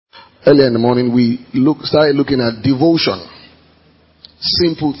Earlier in the morning, we started looking at devotion.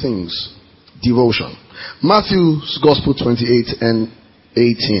 Simple things. Devotion. Matthew's Gospel 28 and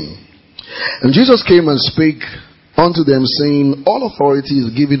 18. And Jesus came and spake unto them, saying, All authority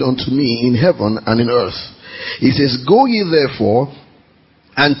is given unto me in heaven and in earth. He says, Go ye therefore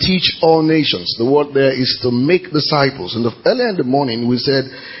and teach all nations. The word there is to make disciples. And earlier in the morning we said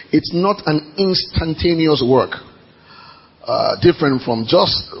it's not an instantaneous work. Different from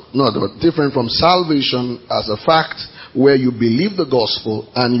salvation as a fact where you believe the gospel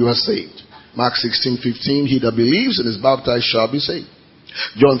and you are saved. Mark 16:15, he that believes and is baptized shall be saved.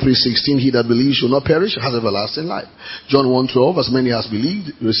 John 3:16, he that believes shall not perish, has everlasting life. John 1:12, as many as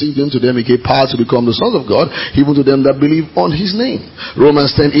believed, received him, to them he gave power to become the sons of God, even to them that believe on his name.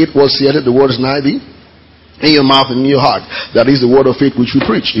 Romans 10:8 was said, the word is nigh thee, in your mouth and in your heart. That is the word of faith which we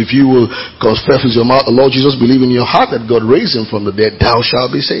preach. If you will confess with your mouth the Lord Jesus, believe in your heart that God raised him from the dead, thou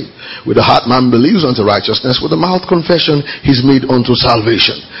shalt be saved. With the heart man believes unto righteousness, with the mouth confession is made unto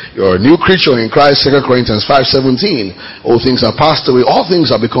salvation. You're a new creature in Christ. 2 Corinthians 5:17. All things are passed away, all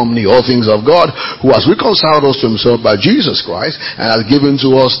things are become new. All things of God, who has reconciled us to himself by Jesus Christ, and has given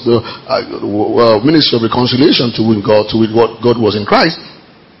to us the ministry of reconciliation to with what God was in Christ.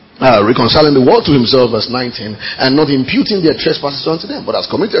 Reconciling the world to himself, verse 19, and not imputing their trespasses unto them, but has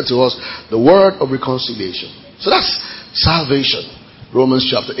committed to us the word of reconciliation. So that's salvation. Romans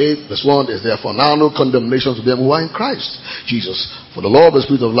chapter 8, verse 1, is therefore now no condemnation to them who are in Christ Jesus. For the law of the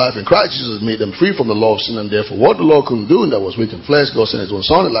Spirit of life in Christ Jesus made them free from the law of sin, and therefore what the law couldn't do, and that was weak in flesh, God sent his own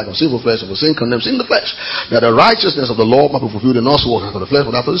Son, and like of sinful flesh, and for sin condemns in the flesh, that the righteousness of the law might be fulfilled in us who walk after the flesh,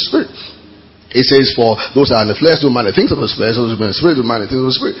 but after the Spirit. It says, for those that are in the flesh do mind the things of the flesh, those who are in the spirit do mind the things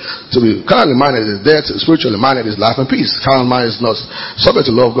of the spirit. To be carnally minded is death, spiritually minded is life and peace. Carnal mind is not subject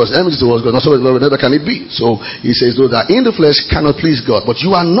to love of God, enmity towards God, not subject to love, neither can it be. So he says, those that are in the flesh cannot please God. But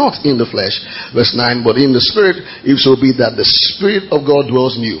you are not in the flesh, verse 9, but in the spirit, if so be that the Spirit of God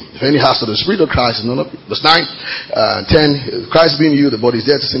dwells in you. If any has the Spirit of Christ, none of you. Verse 9, 10, Christ being in you, the body is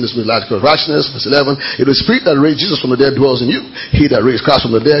dead to sin, the spirit life to righteousness. Verse 11, if the Spirit that raised Jesus from the dead dwells in you, he that raised Christ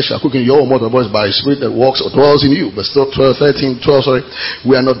from the dead shall quicken your mortal bodies by his Spirit that walks or dwells in you. Verse 12,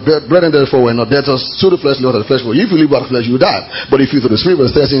 we are not brethren, therefore we are not debtors to the flesh, not to the flesh. For if you live by the flesh, you die. But if you to the Spirit,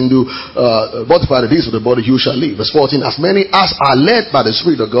 verse 13, do mortify the deeds of the body, you shall live. Verse 14, as many as are led by the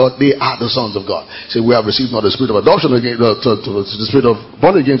Spirit of God, they are the sons of God. So we have received not the spirit of adoption again, to the spirit of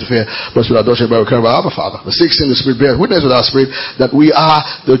bondage again to fear, but spirit of adoption by recurring by our Father. Verse 16, the Spirit bears witness with our spirit that we are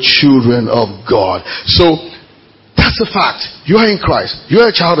the children of God. So that's a fact. You are in Christ. You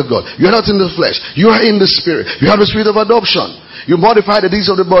are a child of God. You are not in the flesh. You are in the Spirit. You have the spirit of adoption. You modify the deeds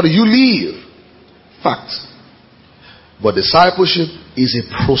of the body. You live. Fact. But discipleship is a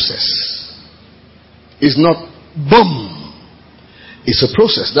process. It's not boom. It's a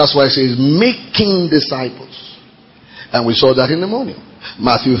process. That's why it says making disciples. And we saw that in the morning.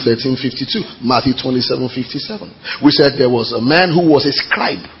 Matthew 13:52. Matthew 27:57. We said there was a man who was a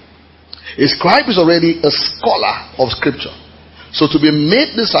scribe. A scribe is already a scholar of scripture. So to be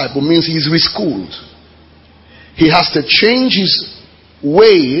made disciple means he's reschooled. He has to change his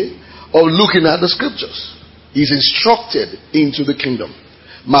way of looking at the scriptures. He's instructed into the kingdom.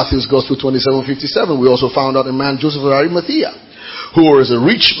 Matthew's Gospel 27:57. We also found out a man, Joseph of Arimathea, who was a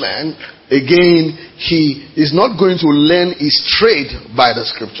rich man. Again, he is not going to learn his trade by the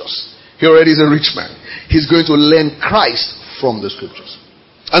scriptures. He already is a rich man. He's going to learn Christ from the scriptures.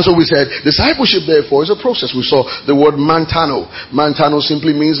 And so we said, discipleship therefore is a process. We saw the word mantano. Mantano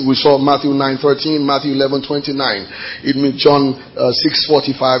simply means, we saw Matthew 9:13, Matthew 11:29. It means John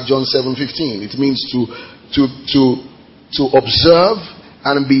 6:45, John 7:15. It means to observe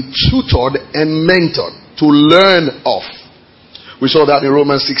and be tutored and mentored, to learn of. We saw that in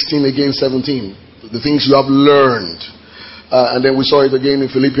Romans 16 again 17. The things you have learned. And then we saw it again in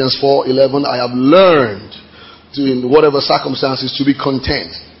Philippians 4:11. I have learned to, in whatever circumstances, to be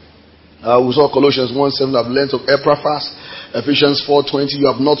content. We saw Colossians 1:7, I've learned of Epaphras. Ephesians 4:20, you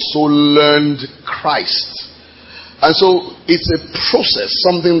have not so learned Christ. And so it's a process,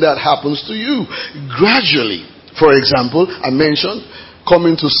 something that happens to you gradually. For example, I mentioned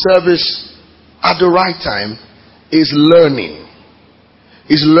coming to service at the right time is learning.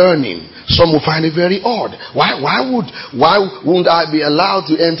 Is learning. Some will find it very odd. Why wouldn't I be allowed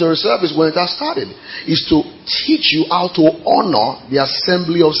to enter a service when it has started? It's to teach you how to honor the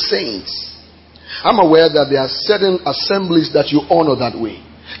assembly of saints. I'm aware that there are certain assemblies that you honor that way.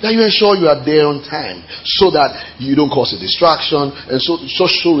 That you ensure you are there on time, so that you don't cause a distraction, and so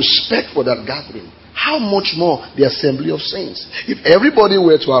show respect for that gathering. how much more the assembly of saints? If everybody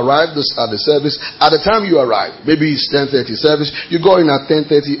were to arrive at the service, at the time you arrive, maybe it's 10:30 service, you go in at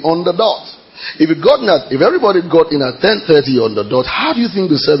 10:30 on the dot. If everybody got in at 10:30 on the dot, how do you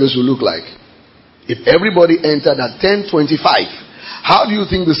think the service will look like? If everybody entered at 10:25, how do you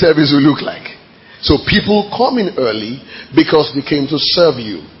think the service will look like? So people come in early because they came to serve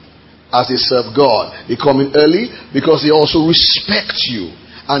you as they serve God. They come in early because they also respect you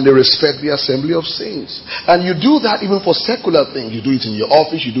and they respect the assembly of saints. And you do that even for secular things. You do it in your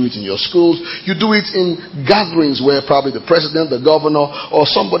office, you do it in your schools, you do it in gatherings where probably the president, the governor, or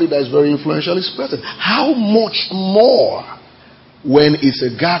somebody that is very influential is present. How much more when it's a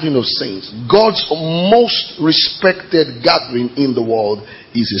gathering of saints? God's most respected gathering in the world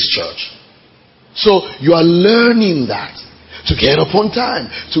is His church. So you are learning that. To get up on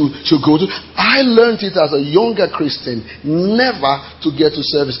time. To go to. I learned it as a younger Christian. Never to get to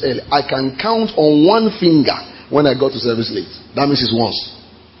service early. I can count on one finger when I got to service late. That means it's once.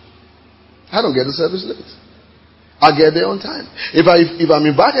 I don't get to service late. I get there on time. If I'm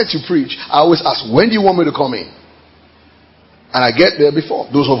invited to preach, I always ask, when do you want me to come in? And I get there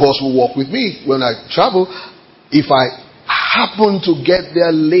before. Those of us who walk with me when I travel, if I happen to get there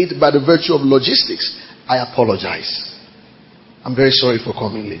late by the virtue of logistics, I apologize. I'm very sorry for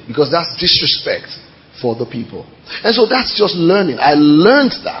coming late, because that's disrespect for the people. And so that's just learning. I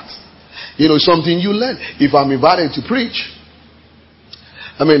learned that. Something you learn. If I'm invited to preach,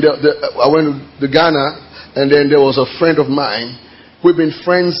 I went to Ghana, and then there was a friend of mine. We've been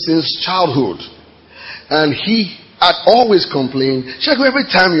friends since childhood. And he had always complained, Shego, every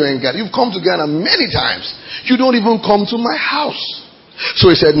time you're in Ghana, you've come to Ghana many times, you don't even come to my house.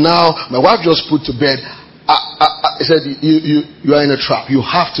 So he said, now, my wife just put to bed. He said, you are in a trap. You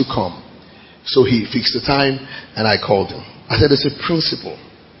have to come. So he fixed the time, and I called him. I said, it's a principle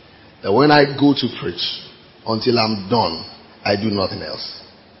that when I go to preach, until I'm done, I do nothing else.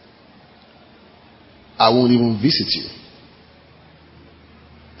 I won't even visit you.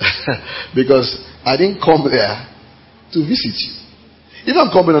 Because I didn't come there to visit you. If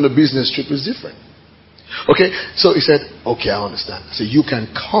I'm coming on a business trip, it's different. Okay, so he said, okay, I understand. I said, you can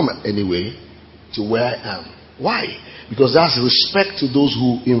come anyway to where I am. Why? Because that's respect to those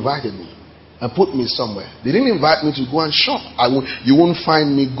who invited me and put me somewhere. They didn't invite me to go and shop. You won't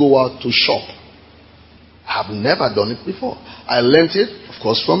find me go out to shop. I've never done it before. I learned it, of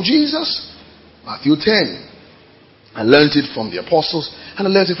course, from Jesus. Matthew 10. I learned it from the apostles, and I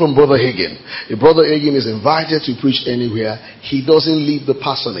learned it from Brother Hagin. If Brother Hagin is invited to preach anywhere, he doesn't leave the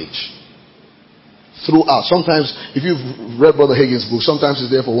parsonage throughout. Sometimes, if you've read Brother Hagin's book, sometimes he's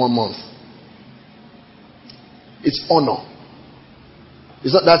there for 1 month. It's honor.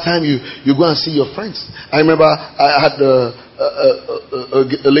 It's not that time you go and see your friends. I remember I had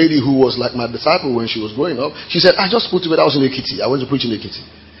a lady who was like my disciple when she was growing up. She said, I just put to bed. I was in Ekiti. I went to preach in Ekiti.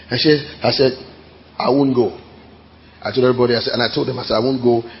 And I said, I won't go. I told everybody, I told them, I said, I won't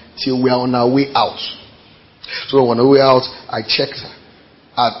go till we are on our way out. So on our way out, I checked her.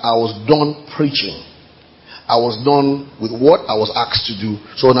 I was done preaching. I was done with what I was asked to do.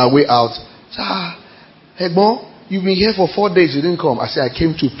 So on our way out, I said, hey, Bon, you've been here for 4 days, you didn't come. I said, I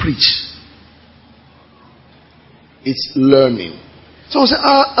came to preach. It's learning. Someone said,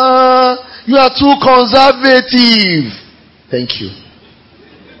 you are too conservative. Thank you.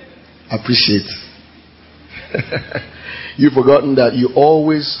 Appreciate. You've forgotten that you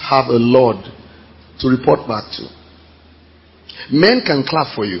always have a Lord to report back to. Men can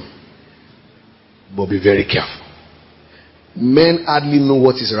clap for you, but be very careful. Men hardly know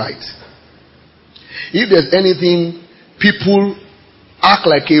what is right. If there's anything, people act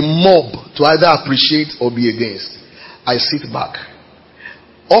like a mob to either appreciate or be against. I sit back.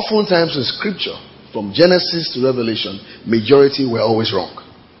 Oftentimes in scripture, from Genesis to Revelation, majority were always wrong.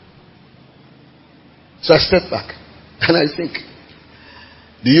 So I step back and I think,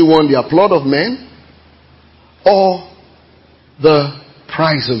 do you want the applaud of men or the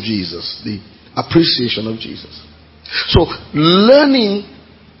praise of Jesus, the appreciation of Jesus? So learning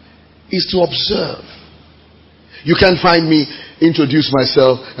is to observe. You can't find me introduce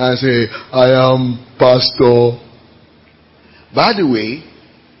myself and say, I am Pastor. By the way,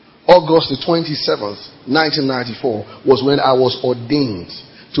 August the 27th, 1994 was when I was ordained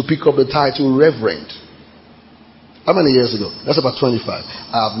to pick up the title Reverend. How many years ago? That's about 25.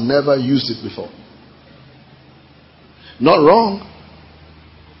 I've never used it before. Not wrong.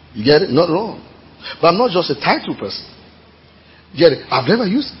 You get it? Not wrong. But I'm not just a title person. You get it? I've never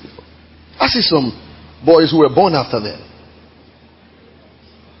used it before. I see some boys who were born after them.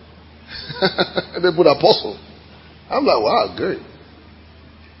 They put apostle. I'm like, wow, great.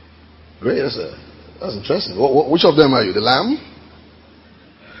 Great. That's interesting. Which of them are you? The lamb?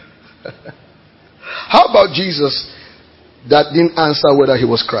 How about Jesus that didn't answer whether he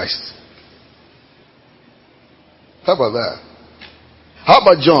was Christ? How about that? How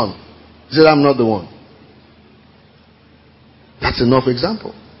about John? He said, I'm not the one. That's enough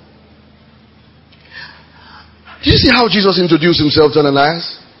example. Did you see how Jesus introduced himself to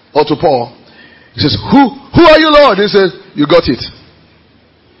Ananias or to Paul? He says, Who are you, Lord? He says, you got it.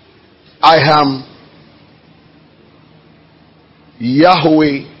 I am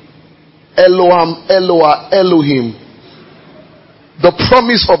Yahweh, Elohim, Eloah, Elohim. The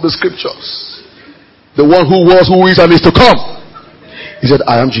promise of the scriptures. The one who was, who is, and is to come. He said,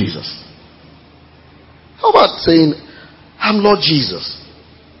 I am Jesus. How about saying, I'm Lord Jesus?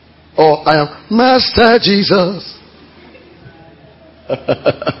 Or I am Master Jesus.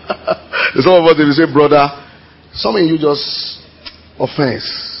 Some of us, if you say, brother, some of you just offense.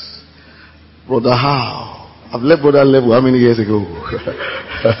 Brother, how? I've left brother level how many years ago?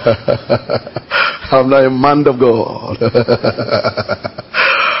 I'm not a man of God.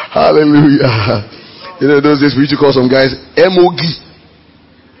 Hallelujah. You know, those days we used to call some guys M.O.G.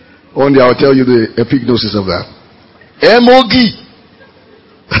 One day I'll tell you the epignosis of that. M.O.G.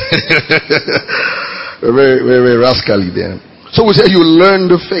 very, very rascally then. So we say you learn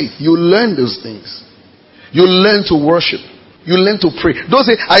the faith. You learn those things. You learn to worship. You learn to pray. Don't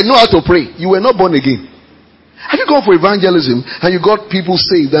say, I know how to pray. You were not born again. Have you gone for evangelism and you got people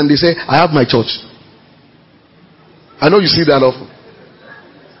saved and they say, I have my church? I know you see that often.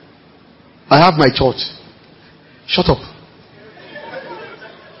 I have my church. Shut up.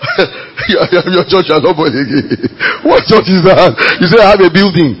 Your church are not born again. What church is that? You say, I have a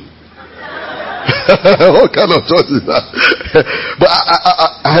building. What kind of church is that? But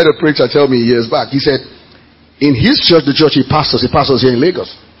I had a preacher tell me years back. He said, in his church, the church he pastors here in Lagos.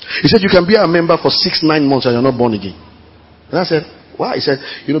 He said, you can be a member for 6-9 months and you're not born again. And I said, why? He said,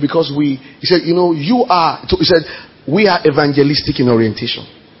 because he said, we are evangelistic in orientation.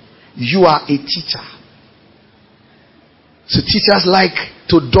 You are a teacher. So teachers like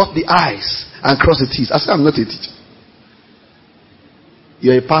to dot the I's and cross the T's. I said, I'm not a teacher.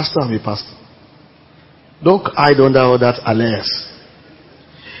 You're a pastor, I'm a pastor. Don't hide under all that alias.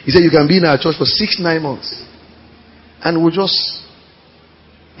 He said, you can be in our church for 6-9 months. And we'll just...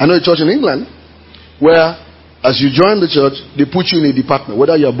 I know a church in England where as you join the church, they put you in a department,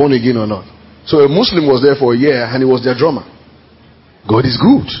 whether you're born again or not. So a Muslim was there for a year and he was their drummer. God is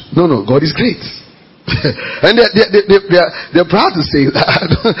good. No, God is great. And they're proud to say that.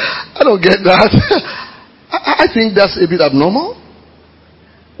 I don't get that. I think that's a bit abnormal.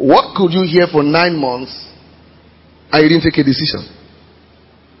 What could you hear for 9 months and you didn't take a decision?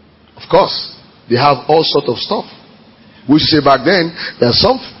 Of course, they have all sorts of stuff. We should say back then, there are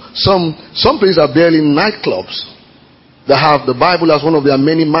some places are barely nightclubs that have the Bible as one of their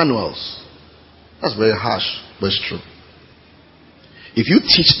many manuals. That's very harsh, but it's true. If you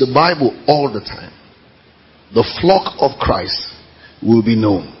teach the Bible all the time, the flock of Christ will be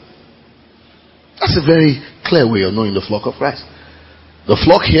known. That's a very clear way of knowing the flock of Christ. The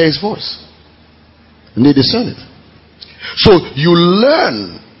flock hear his voice and they discern it. So you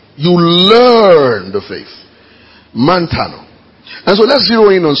learn the faith. Mantano. And so let's zero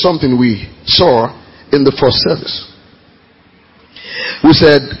in on something we saw in the first service. We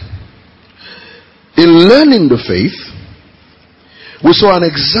said, in learning the faith, we saw an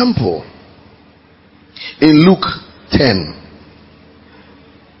example in Luke 10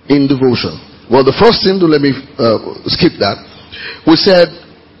 in devotion. Well, the first thing, let me skip that. We said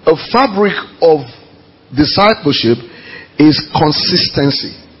a fabric of discipleship is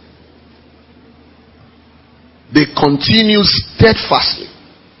consistency. They continue steadfastly.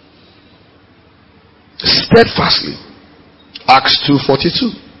 Steadfastly. Acts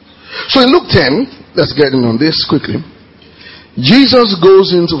 2:42. So in Luke 10, let's get in on this quickly. Jesus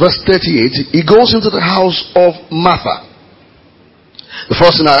goes into verse 38. He goes into the house of Martha. The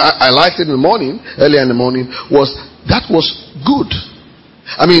first thing I liked in the morning, earlier in the morning, was that was good.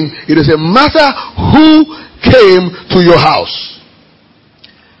 I mean, it is a Martha who came to your house.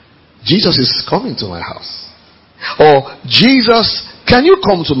 Jesus is coming to my house. Or, Jesus, can you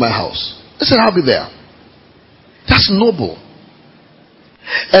come to my house? I said, I'll be there. That's noble.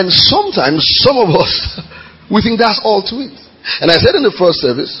 And sometimes, some of us, we think that's all to it. And I said in the first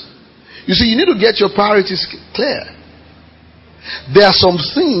service, you see, you need to get your priorities clear. There are some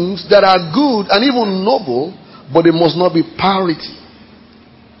things that are good and even noble, but they must not be priority.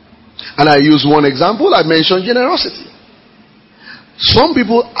 And I use one example. I mentioned generosity. Some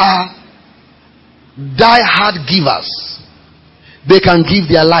people are die-hard givers. They can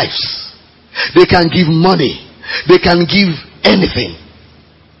give their lives. They can give money. They can give anything.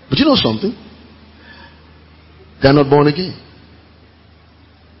 But you know something? They are not born again.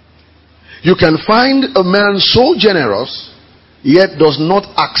 You can find a man so generous, yet does not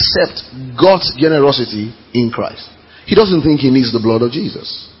accept God's generosity in Christ. He doesn't think he needs the blood of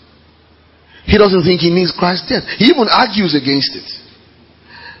Jesus. He doesn't think he needs Christ's death. He even argues against it.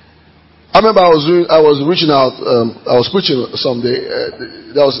 I remember I was reaching out. I was preaching someday.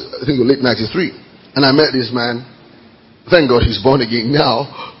 That was, I think, late '93, and I met this man. Thank God he's born again now.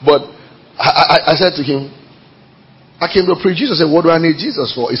 But I said to him, I came to preach Jesus. I said, what do I need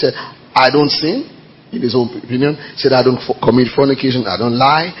Jesus for? He said, I don't sin. In his own opinion, he said, I don't commit fornication. I don't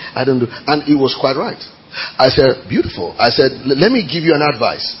lie. I don't do. And he was quite right. I said, beautiful. I said, let me give you an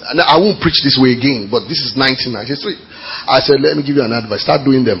advice. And I won't preach this way again, but this is 1993. I said, let me give you an advice. Start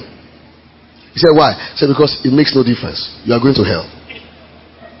doing them. He said, why? I said, because it makes no difference. You are going to hell.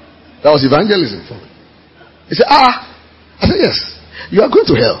 That was evangelism for me. He said, I said, yes. You are going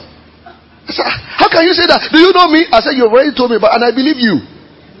to hell. I said, how can you say that? Do you know me? I said, you already told me, and I believe you.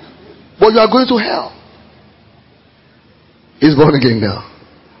 But you are going to hell. He's born again now.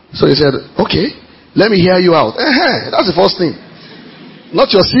 So he said, okay, let me hear you out. That's the first thing.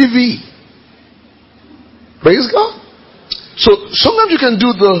 Not your CV. Praise God. So sometimes you can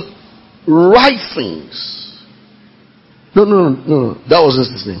do the right things. No. That wasn't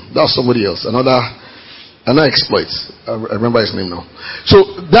his name. That was somebody else. Another exploit. I remember his name now. So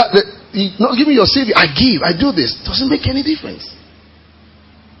not give me your CV. I do this. Doesn't make any difference.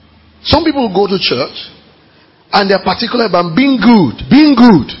 Some people go to church and they're particular about being good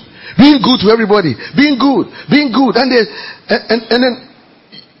to everybody, being good, and then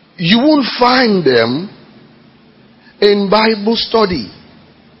you won't find them in Bible study.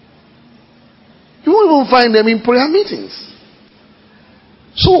 You won't even find them in prayer meetings.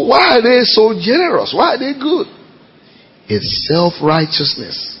 So why are they so generous? Why are they good? It's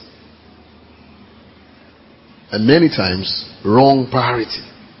self-righteousness. And many times, wrong priority.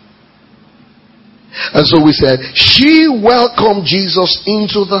 And so we said, she welcomed Jesus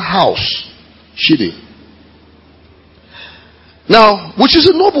into the house. She did. Now, which is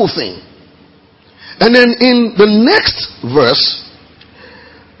a noble thing. And then in the next verse,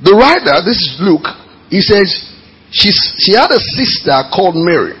 the writer, this is Luke, he says, she had a sister called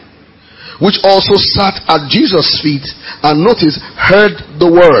Mary, which also sat at Jesus' feet and notice, heard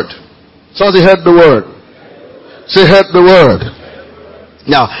the word. So they heard the word. Say, heard the word.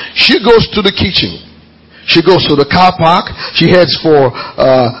 Now, she goes to the kitchen. She goes to the car park. She heads for to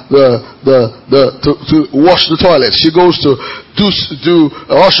wash the toilets. She goes to do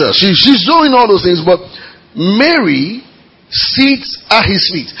usher. She's doing all those things. But Mary sits at his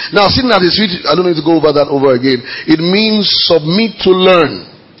feet. Now, sitting at his feet, I don't need to go over that over again. It means submit to learn.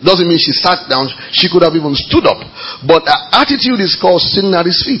 Doesn't mean she sat down. She could have even stood up. But her attitude is called sitting at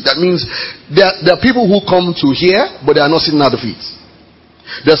his feet. That means there are people who come to hear, but they are not sitting at the feet.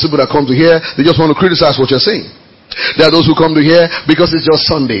 There are people that come to hear, they just want to criticize what you're saying. There are those who come to hear because it's just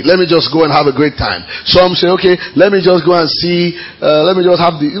Sunday. Let me just go and have a great time. Some say, okay, let me just go and see, let me just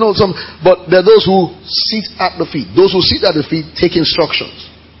have but there are those who sit at the feet. Those who sit at the feet take instructions.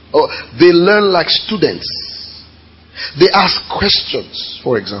 Oh, they learn like students. They ask questions,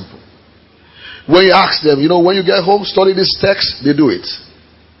 for example. When you ask them, when you get home, study this text, they do it.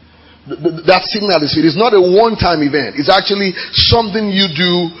 That signal is not a one-time event. It's actually something you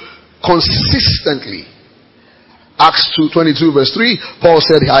do consistently. Acts 2:22 verse 3, Paul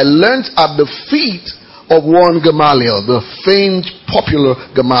said, I learned at the feet of one Gamaliel, the famed popular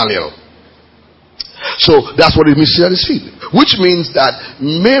Gamaliel. So that's what it means at his feet. Which means that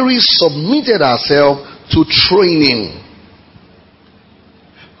Mary submitted herself to training.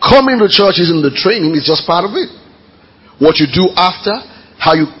 Coming to church isn't the training, it's just part of it. What you do after,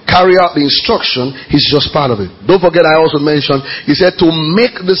 how you carry out the instruction is just part of it. Don't forget, I also mentioned, he said to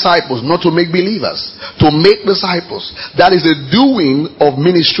make disciples, not to make believers. To make disciples. That is the doing of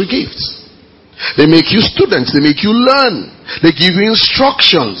ministry gifts. They make you students. They make you learn. They give you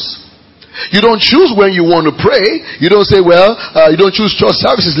instructions. You don't choose when you want to pray. You don't say, you don't choose church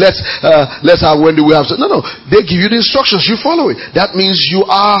services. Let's have, when do we have? No. They give you the instructions. You follow it. That means you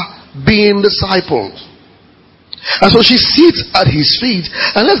are being discipled. And so she sits at his feet.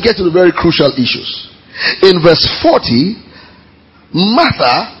 And let's get to the very crucial issues. In verse 40,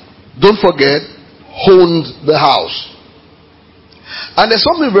 Martha, don't forget, owned the house. And there's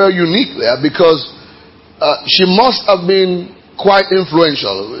something very unique there because she must have been quite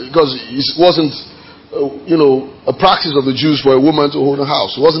influential, because it wasn't a practice of the Jews for a woman to own a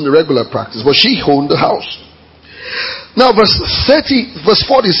house. It wasn't the regular practice, but she owned the house. Now verse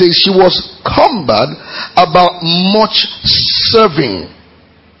 40 says, she was cumbered about much serving.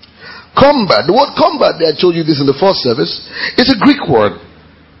 Cumbered. The word cumbered, I told you this in the first service, is a Greek word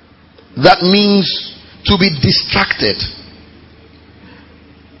that means to be distracted.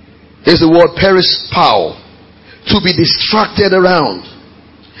 There's the word perispao, to be distracted around.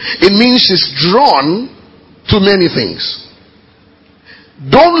 It means she's drawn to many things.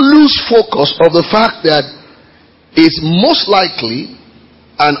 Don't lose focus of the fact that it's most likely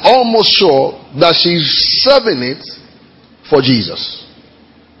and almost sure that she's serving it for Jesus.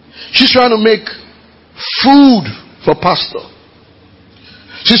 She's trying to make food for pastor.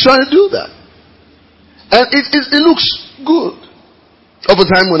 She's trying to do that. And it looks good. Over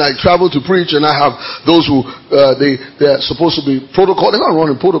time when I travel to preach and I have those who, they're supposed to be protocol. They're not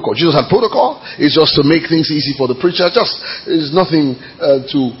running protocol. Jesus had protocol. It's just to make things easy for the preacher. There's nothing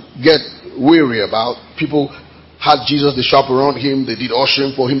to get weary about. People had Jesus, they shop around him. They did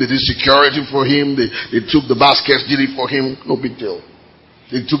ushering for him. They did security for him. They took the baskets, did it for him. No big deal.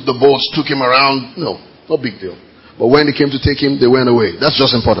 They took the boats, took him around. No big deal. But when they came to take him, they went away. That's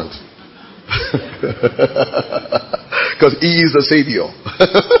just important. Because he is the Savior.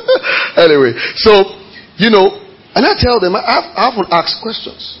 Anyway, so, and I tell them, I often ask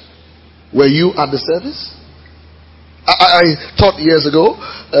questions. Were you at the service? I taught years ago,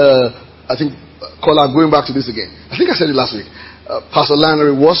 I think, I'm going back to this again. I think I said it last week. Pastor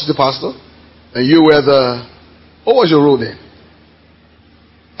Lannery was the pastor, and you were what was your role there?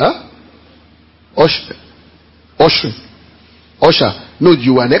 Huh? Usher. No,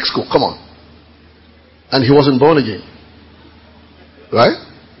 you were an exco. Come on. And he wasn't born again. Right?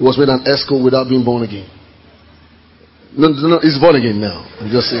 He was made an exco without being born again. No, he's born again now. I'm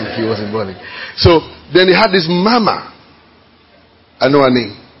just saying he wasn't born again. So then he had this mama. I know her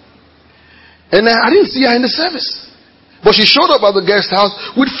name. And I didn't see her in the service. But she showed up at the guest house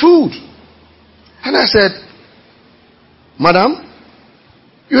with food. And I said, Madam,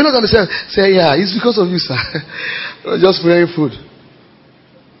 you're not going to say, yeah, it's because of you, sir. I was just preparing food.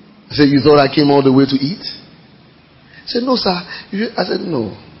 I said, you thought I came all the way to eat? He said, no, sir. I said,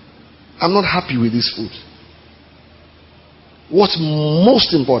 no. I'm not happy with this food. What's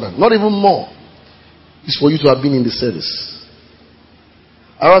most important, not even more, is for you to have been in the service.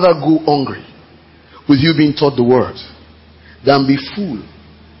 I'd rather go hungry with you being taught the word than be full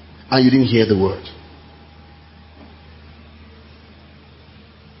and you didn't hear the word.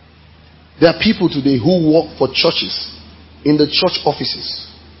 There are people today who work for churches in the church offices,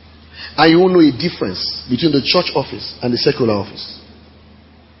 and you won't know a difference between the church office and the secular office.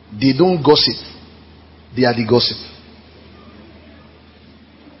 They don't gossip, they are the gossip.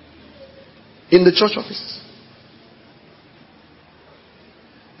 In the church offices,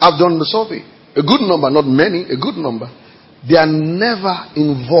 I've done the survey. A good number, not many, a good number. They are never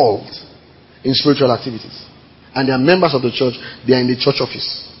involved in spiritual activities. And they are members of the church. They are in the church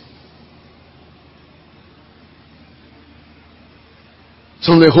office.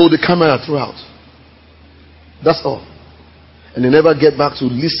 Some they hold the camera throughout. That's all. And they never get back to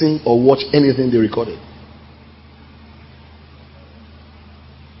listen or watch anything they recorded.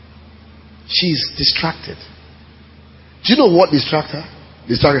 She's distracted. Do you know what distracted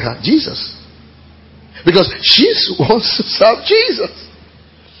her? Jesus. Because she wants to serve Jesus.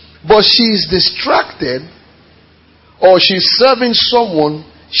 But she's distracted, or she's serving someone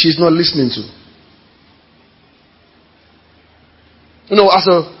she's not listening to. As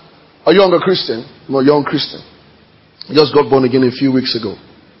a younger Christian, young Christian, I just got born again a few weeks ago.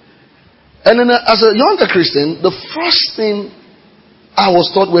 And then as a younger Christian, the first thing I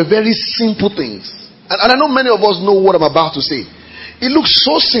was taught were very simple things. And I know many of us know what I'm about to say. It looks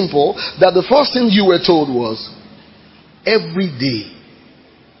so simple that the first thing you were told was, every day,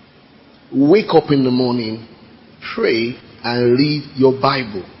 wake up in the morning, pray, and read your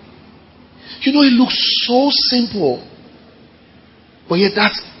Bible. It looks so simple. But yet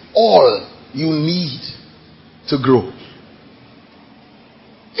that's all you need to grow.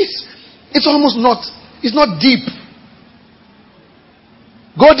 It's almost not, it's not deep.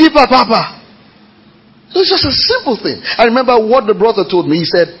 Go deeper, Papa. It's just a simple thing. I remember what the brother told me. He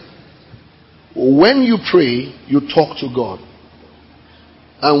said, when you pray, you talk to God.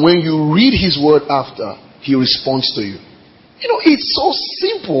 And when you read his word after, he responds to you. It's so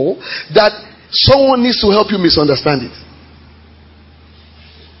simple that someone needs to help you misunderstand it.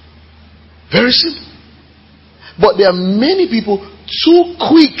 Very simple. But there are many people too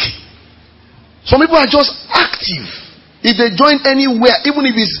quick. Some people are just active. If they join anywhere, even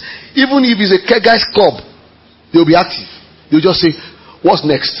if it's a guy's club, they'll be active. They'll just say, what's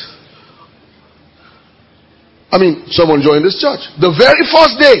next? Someone joined this church. The very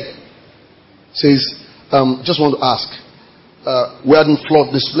first day says, just want to ask, we hadn't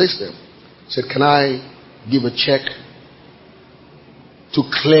floored this place then. Said, can I give a check to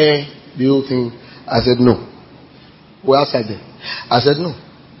clear the whole thing? I said, no. We're outside there. I said, no.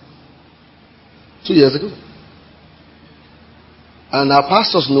 2 years ago. And our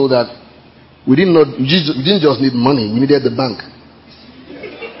pastors know that we didn't just need money, we needed the bank.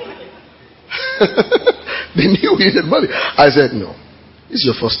 They knew we needed money. I said, no. This is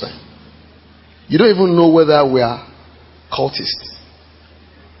your first time. You don't even know whether we are cultists.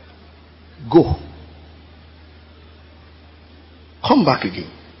 Go. Come back again.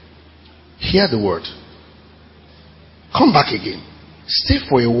 Hear the word. Come back again. Stay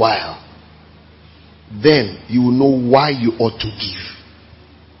for a while. Then you will know why you ought to give.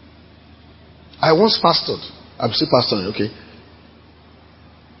 I once pastored. I'm still pastoring, okay?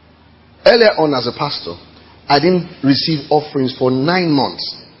 Earlier on as a pastor, I didn't receive offerings for 9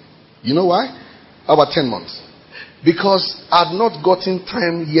 months. You know why? How about 10 months? Because I'd not gotten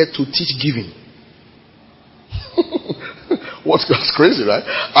time yet to teach giving. That's crazy, right?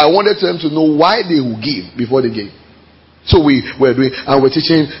 I wanted them to know why they would give before they gave. So we were doing, and we're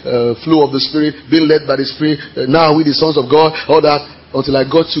teaching flow of the Spirit, being led by the Spirit. Now we the sons of God, all that, until I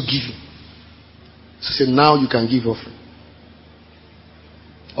got to giving. So I said, now you can give offering.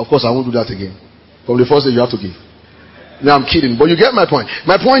 Of course, I won't do that again. From the first day, you have to give. Now I'm kidding, but you get my point.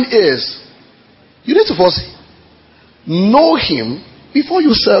 My point is, you need to first know Him before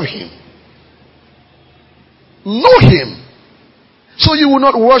you serve Him. Know Him, so you will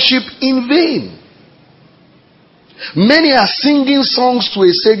not worship in vain. Many are singing songs to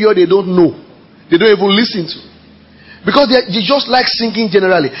a Savior they don't know. They don't even listen to. Because they just like singing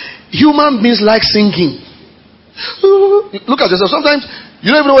generally. Human beings like singing. Look at yourself. Sometimes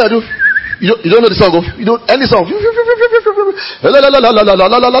you don't even know what I do. You don't know the song. You don't any song. People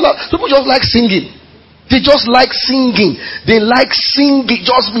just like singing. They just like singing. They like singing.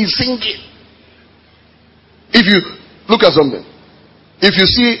 Just be singing. If you look at something, if you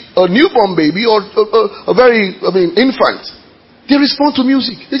see a newborn baby or a very infant, they respond to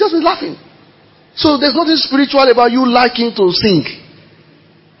music. They just be laughing. So there's nothing spiritual about you liking to sing.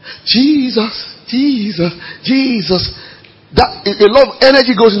 Jesus, Jesus, Jesus. That a lot of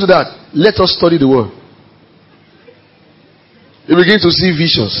energy goes into that. Let us study the word. You begin to see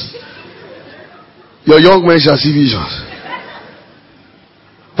visions. Your young men shall see visions.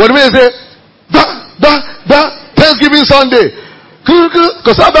 But when they say, Thanksgiving Sunday,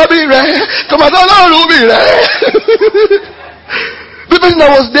 because I'm baby, come on, the person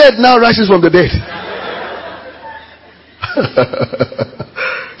that was dead now rises from the dead.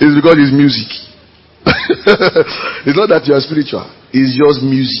 It's because it's music. It's not that you are spiritual. It's just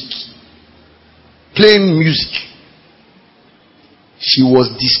music. Playing music. She was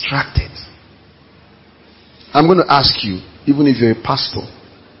distracted. I'm going to ask you, even if you're a pastor,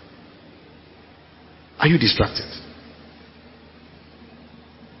 are you distracted?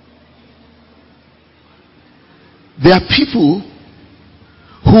 There are people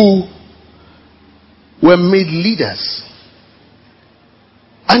who were made leaders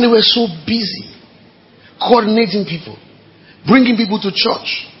and they were so busy coordinating people, bringing people to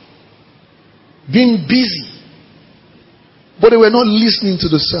church, being busy, but they were not listening to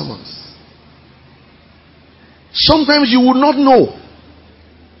the sermons. Sometimes you would not know,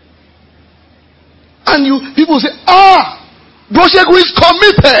 and people say, Bro Shegu is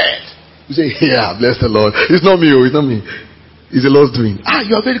committed. You say, yeah, bless the Lord. It's not me, it's not me. It's the Lord's doing.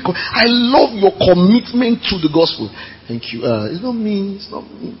 You are very I love your commitment to the gospel. Thank you. It's not me. It's not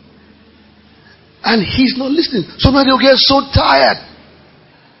me. And he's not listening. Sometimes they'll get so tired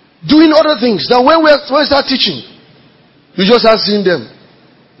doing other things that when we start teaching, you just start seeing them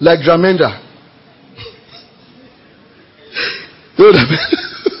like Dramenda. And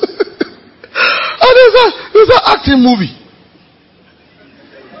there's an acting movie.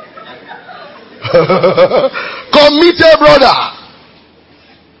 Committed, brother.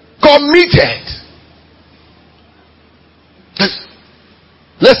 Committed.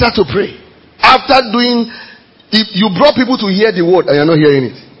 Let's start to pray. After doing, if you brought people to hear the word and you're not hearing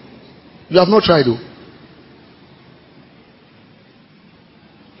it, you have not tried though.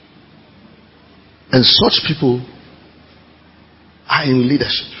 And such people are in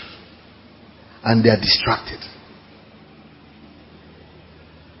leadership and they are distracted.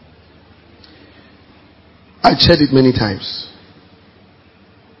 I've said it many times.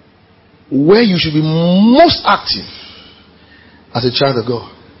 Where you should be most active as a child of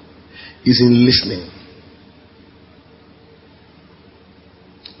God is in listening.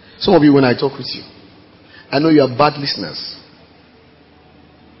 Some of you, when I talk with you, I know you are bad listeners.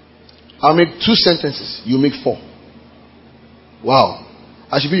 I'll make 2 sentences. You make 4. Wow.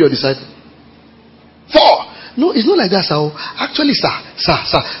 I should be your disciple. 4. No, it's not like that, sir. Actually, sir.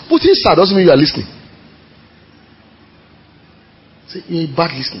 Putting sir doesn't mean you are listening. See, you're a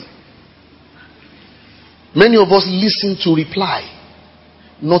bad listener. Many of us listen to reply,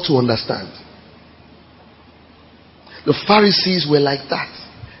 not to understand. The Pharisees were like that.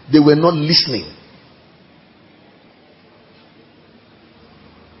 They were not listening.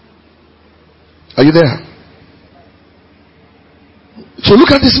 Are you there? So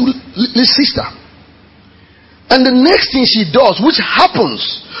look at this sister. And the next thing she does, which happens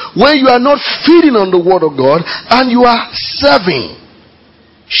when you are not feeding on the word of God and you are serving,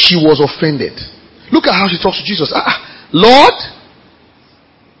 she was offended. Look at how she talks to Jesus. Lord,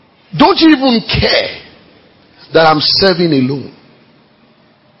 don't you even care that I'm serving alone?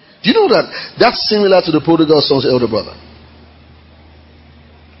 Do you know that that's similar to the prodigal son's elder brother?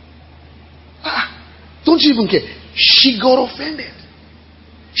 Don't you even care? She got offended.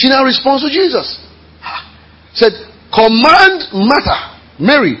 She now responds to Jesus. Said, command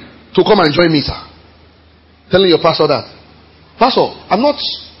Mary to come and join me, sir. Telling your pastor that. Pastor, I'm not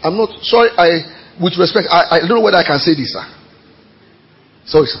sorry, with respect, I don't know whether I can say this, sir.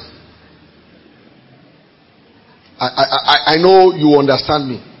 Sorry, sir. I know you understand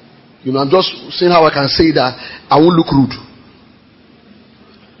me. You know, I'm just saying how I can say that I won't look rude.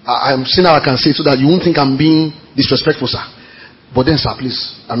 I'm saying how I can say it so that you won't think I'm being disrespectful, sir. But then, sir, please,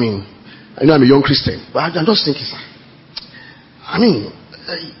 I know I'm a young Christian, but I'm just thinking, sir.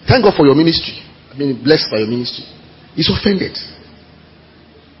 Thank God for your ministry. Blessed by your ministry. He's offended.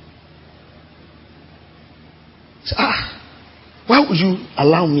 Say, why would you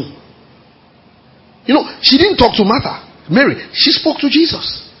allow me? You know, she didn't talk to Mary. She spoke to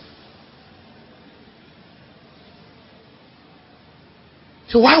Jesus.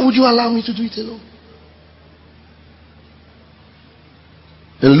 So why would you allow me to do it alone?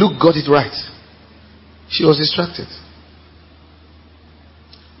 And Luke got it right. She was distracted.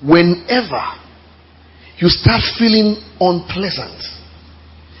 Whenever you start feeling unpleasant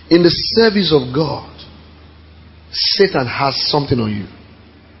in the service of God, Satan has something on you.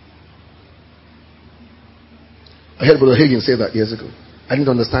 I heard Brother Hagin say that years ago. I didn't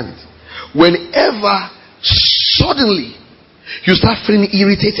understand it. Whenever suddenly you start feeling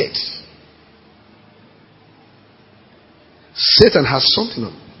irritated, Satan has something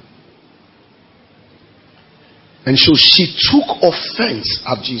on you. And so she took offense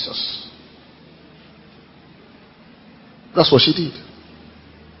at Jesus. That's what she did.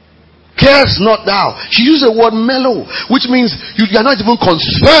 Cares not thou. She used the word mellow, which means you are not even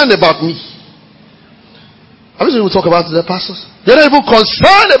concerned about me. I wish we would talk about the pastors. You're not even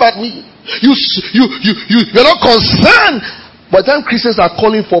concerned about me. You're not concerned. By the time Christians are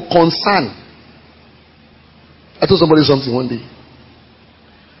calling for concern, I told somebody something one day.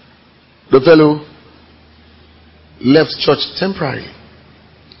 The fellow left church temporarily.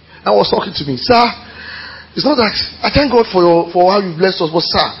 I was talking to me, sir. It's not that I thank God for how you blessed us, but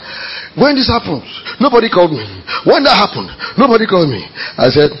sir, when this happened, nobody called me. When that happened, nobody called me. I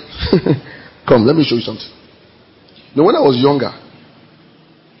said, come, let me show you something. You know, when I was younger,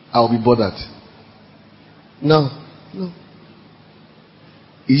 I would be bothered. No.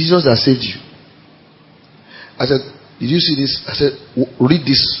 It's Jesus that saved you. I said, did you see this? I said, read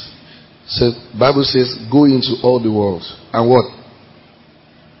this. So Bible says, go into all the world and what?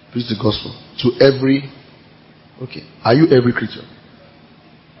 Preach the gospel to every. Okay, are you every creature?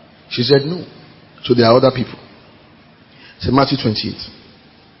 She said no. So there are other people. Say Matthew 28.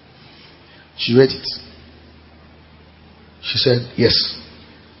 She read it. She said yes.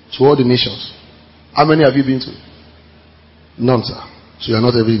 To all the nations. How many have you been to? None, sir. So you are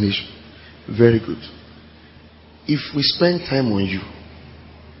not every nation. Very good. If we spend time on you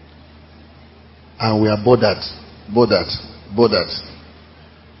and we are bothered,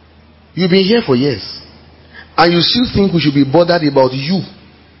 you've been here for years and you still think we should be bothered about you.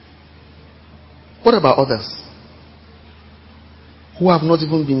 What about others who have not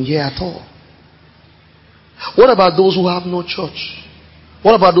even been here at all? What about those who have no church?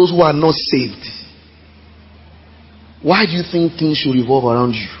 What about those who are not saved? Why do you think things should revolve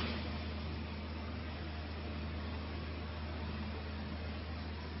around you?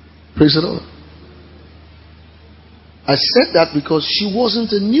 Praise the Lord. I said that because she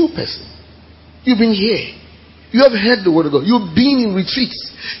wasn't a new person. You've been here. You have heard the word of God. You've been in retreats.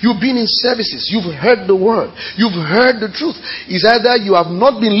 You've been in services. You've heard the word. You've heard the truth. It's either you have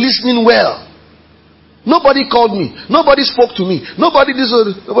not been listening well. Nobody called me. Nobody spoke to me. Nobody.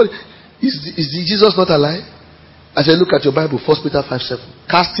 Is Jesus not alive? I said, look at your Bible, 1 Peter 5:7.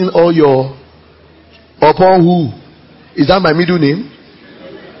 Casting all your upon who? Is that my middle name?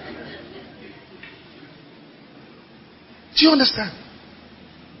 Do you understand?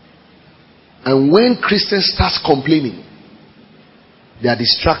 And when Christians start complaining, they are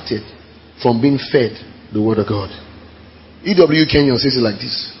distracted from being fed the word of God. E.W. Kenyon says it like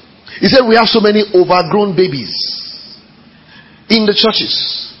this. He said, we have so many overgrown babies in the churches.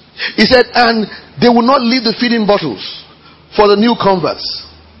 He said, and they will not leave the feeding bottles for the new converts.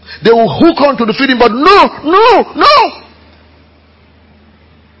 They will hook on to the feeding bottle. No.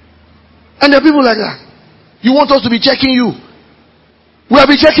 And there are people like that. You want us to be checking you. We have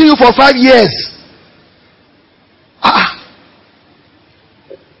been checking you for 5 years.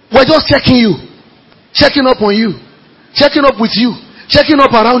 We're just checking you. Checking up on you. Checking up with you. Checking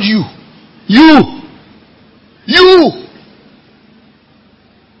up around you. You.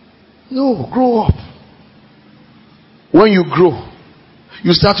 No, grow up. When you grow,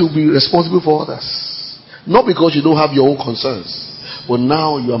 you start to be responsible for others. Not because you don't have your own concerns, but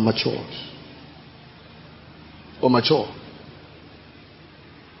now you are matured. Or mature.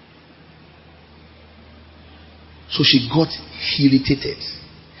 So she got irritated.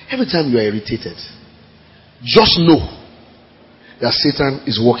 Every time you are irritated, just know that Satan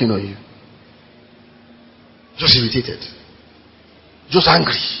is working on you. Just irritated. Just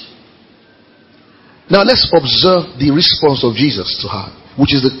angry. Now let's observe the response of Jesus to her,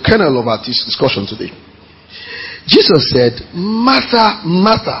 which is the kernel of our discussion today. Jesus said, Martha,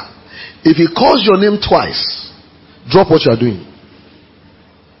 Martha. If he calls your name twice, drop what you are doing.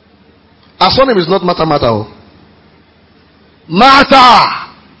 Our surname is not Martha, Martha.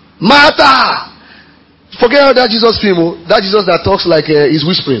 Martha! Martha! Forget that Jesus film. That Jesus that talks like he's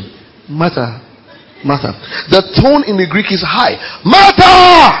whispering. Martha. Martha. The tone in the Greek is high.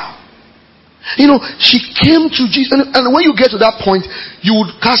 Martha! You know, she came to Jesus. And when you get to that point, you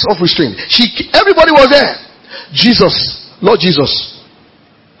would cast off restraint. Everybody was there. Jesus. Lord Jesus.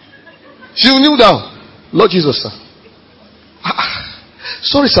 She kneeled down. Lord Jesus, sir.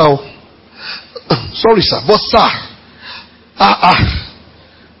 Sorry, sir. Sorry, sir. But, sir. I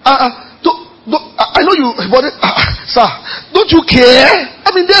know you, but sir, don't you care? I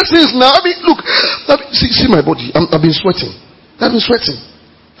mean, there's things now. I mean, look, see my body. I've been sweating.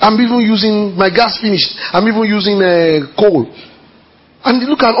 I'm even using my gas finished. I'm even using coal. And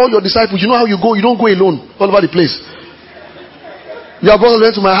look at all your disciples. You know how you go? You don't go alone all over the place. Your brother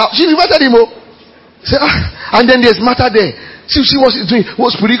went to my house. She invited him. Say, and then there's matter there. See what he's doing.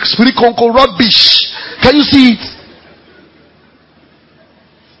 What spirit conquer rubbish. Can you see it?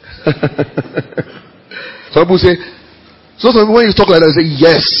 Some people say, when you talk like that, they say,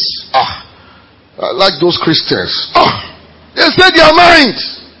 yes. I like those Christians. They say their mind.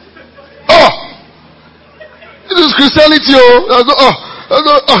 This is Christianity.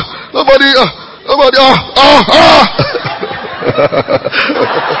 Nobody.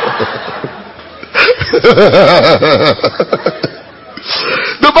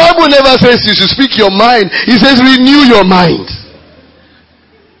 The Bible never says you should speak your mind. It says renew your mind.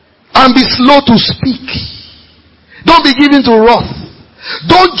 And be slow to speak. Don't be given to wrath.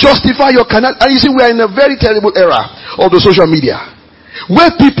 Don't justify your carnal. And you see, we are in a very terrible era of the social media, where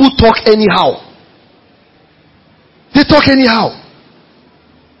people talk anyhow. They talk anyhow.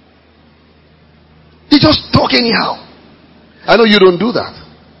 They just talk anyhow. I know you don't do that.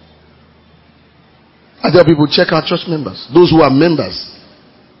 Other people check our church members. Those who are members.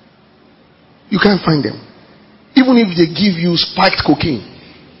 You can't find them. Even if they give you spiked cocaine.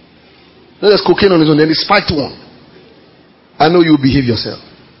 There's cocaine on its own, then the spiked one. I know you behave yourself.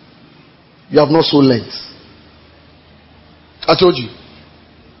 You have not so length. I told you.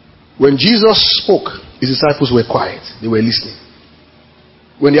 When Jesus spoke, his disciples were quiet. They were listening.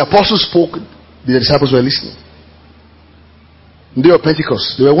 When the apostles spoke, the disciples were listening. In the day of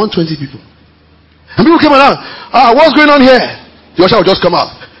Pentecost, there were 120 people. And people came around. What's going on here? The usher will just come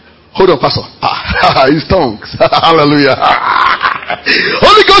out. Hold on, pastor. His tongues. Hallelujah.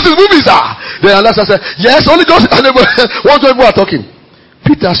 Holy Ghost is moving, sir. Then Allah said, yes, Holy Ghost. And 120 people are talking.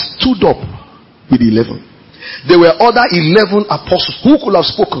 Peter stood up with 11. There were other 11 apostles who could have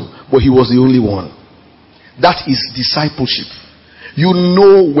spoken, but he was the only one. That is discipleship. You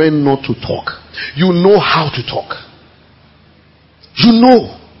know when not to talk. You know how to talk. You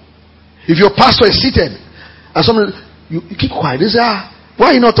know. If your pastor is seated and someone, you keep quiet. They say,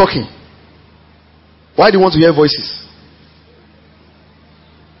 why are you not talking? Why do you want to hear voices?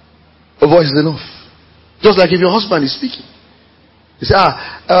 A voice is enough. Just like if your husband is speaking. You say,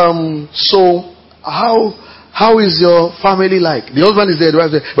 so how How is your family like? The husband is there. The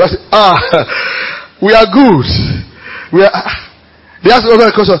wife is there. The wife says, we are good. We are. They ask the husband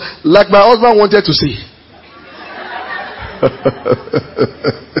a question, like my husband wanted to see.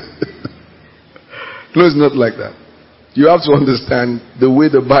 No, it's not like that. You have to understand the way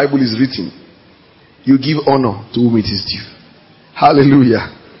the Bible is written. You give honor to whom it is due.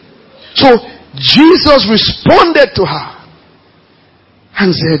 Hallelujah. So Jesus responded to her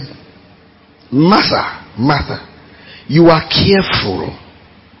and said, Martha, you are careful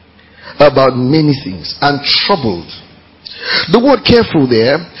about many things and troubled. The word careful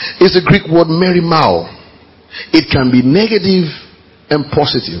there is the Greek word merimao. It can be negative and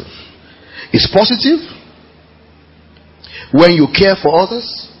positive. It's positive when you care for others.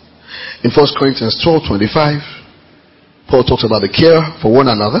 In 1 Corinthians 12:25, Paul talks about the care for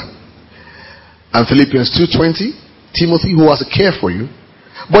one another. And Philippians 2:20, Timothy who has a care for you.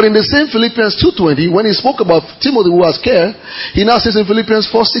 But in the same Philippians 2:20, when he spoke about Timothy who has care, he now says in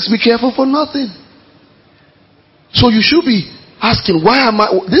Philippians 4:6, be careful for nothing. So you should be asking, why am I,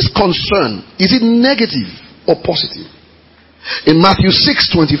 this concern, is it negative or positive? In Matthew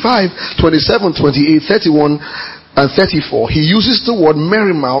 6:25, 27, 28, 31, and 34, he uses the word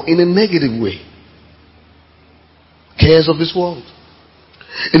merimao in a negative way. Cares of this world.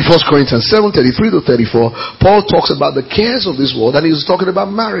 In 1 Corinthians 7:33-34, Paul talks about the cares of this world, and he's talking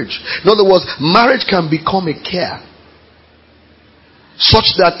about marriage. In other words, marriage can become a care,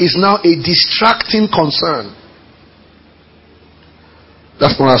 such that it's now a distracting concern.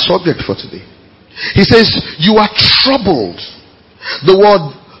 That's not our subject for today. He says, you are troubled. The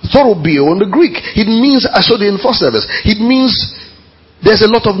word thorobio in the Greek, it means, I showed you in first service, it means there's a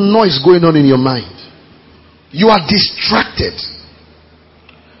lot of noise going on in your mind. You are distracted.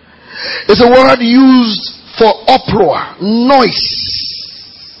 It's a word used for uproar, noise.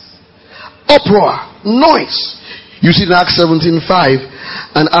 Uproar, noise. You see in Acts 17:5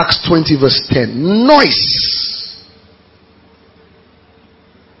 and Acts 20:10. Noise.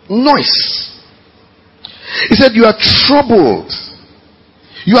 Noise. He said you are troubled.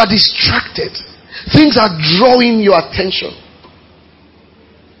 You are distracted. Things are drawing your attention.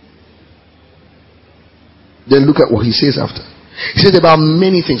 Then look at what he says after. He said about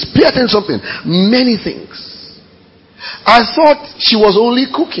many things. Pay attention to something. Many things. I thought she was only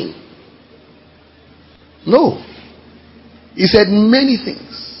cooking. No. He said many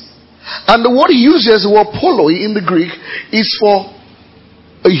things. And the word he uses, the word poloi in the Greek, is for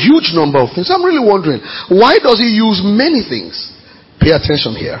a huge number of things. I'm really wondering, why does he use many things? Pay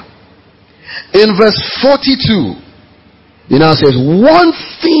attention here. In verse 42, he now says, one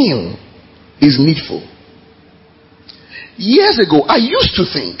thing is needful. Years ago, I used to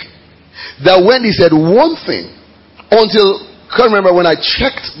think that when he said one thing, until, I can't remember when I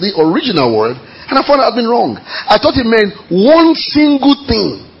checked the original word, and I found out I've been wrong. I thought it meant one single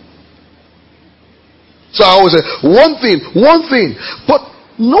thing. So I always say, one thing. But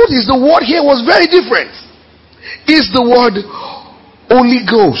notice the word here was very different. It's the word Holy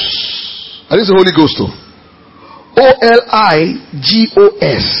Ghost. I think it's the Holy Ghost too. Oligos.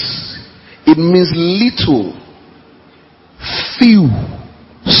 It means little, few,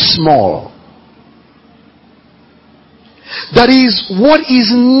 small. That is, what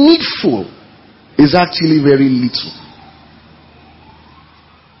is needful is actually very little.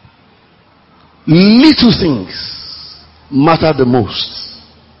 Little things matter the most.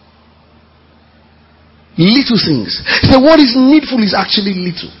 Little things. So what is needful is actually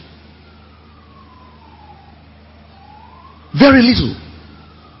little. Very little.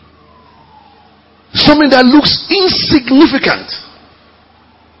 Something that looks insignificant.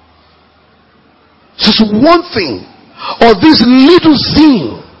 Just one thing, or this little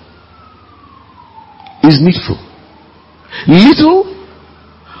thing, is needful. Little,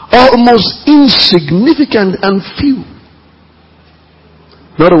 almost insignificant and few.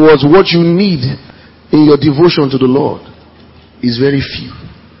 In other words, what you need in your devotion to the Lord is very few.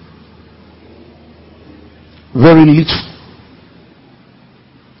 Very little.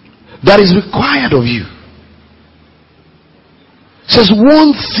 That is required of you. It says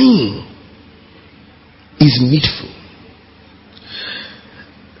one thing is needful.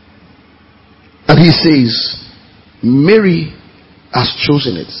 And he says, Mary has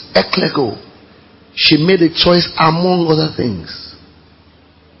chosen it. Eklego. She made a choice among other things.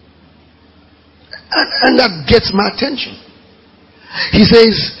 And that gets my attention. He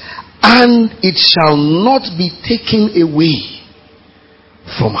says, and it shall not be taken away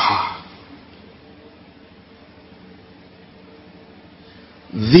from her.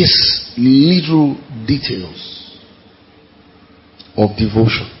 These little details of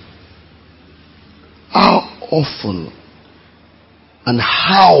devotion are often and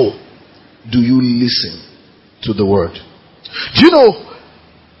how do you listen to the word? Do you know,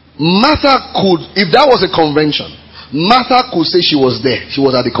 Martha could, if that was a convention, Martha could say she was there. She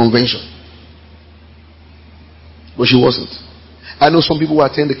was at the convention. But she wasn't. I know some people who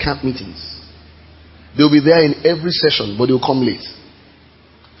attend the camp meetings. They'll be there in every session, but they'll come late.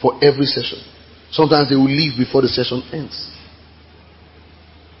 For every session. Sometimes they will leave before the session ends.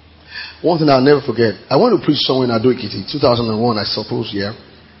 One thing I'll never forget, I went to preach somewhere in Ado-Ekiti, 2001, I suppose, yeah.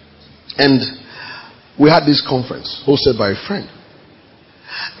 And we had this conference hosted by a friend.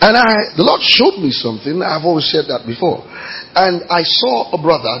 And the Lord showed me something. I've always shared that before. And I saw a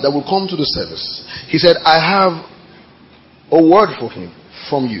brother that will come to the service. He said, I have a word for him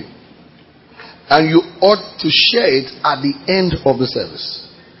from you. And you ought to share it at the end of the service.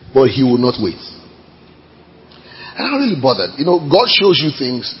 But he will not wait. And I'm really bothered. You know, God shows you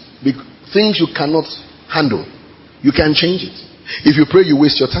things you cannot handle. You can change it. If you pray, you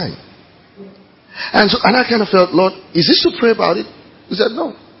waste your time. And I kind of felt, Lord, is this to pray about it? He said,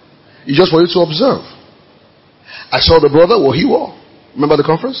 no. It's just for you to observe. I saw the brother, what he wore. Remember the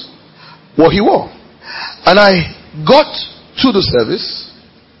conference? What he wore. And I got to the service,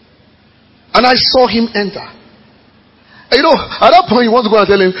 and I saw him enter. And you know, at that point, you want to go and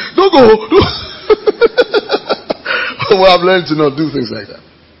tell him, don't go. Well, I've learned to not do things like that.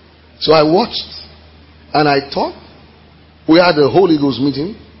 So I watched, and I taught. We had a Holy Ghost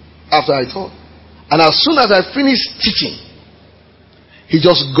meeting after I taught. And as soon as I finished teaching, he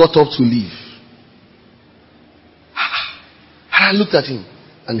just got up to leave. And I looked at him,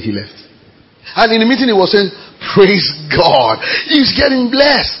 and he left. And in the meeting, he was saying, praise God. He's getting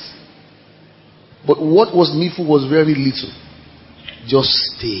blessed. But what was needful was very little. Just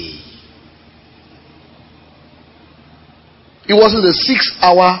stay. It wasn't a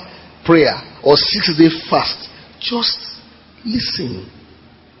 6-hour prayer or 6-day fast. Just listen.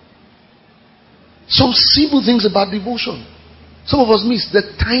 Some simple things about devotion. Some of us miss the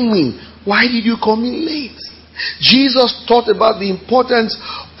timing. Why did you come in late? Jesus taught about the importance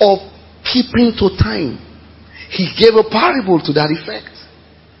of keeping to time. He gave a parable to that effect.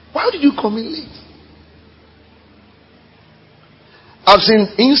 Why did you come in late? I've seen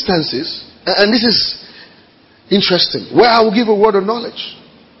instances, and this is interesting, where I will give a word of knowledge.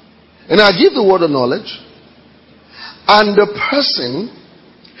 And I give the word of knowledge, and the person,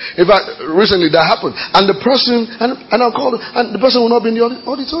 in fact, recently that happened, and the person, and I'll call it, and the person will not be in the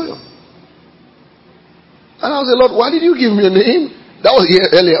auditorium. And I'll say, Lord, why did you give me a name? That was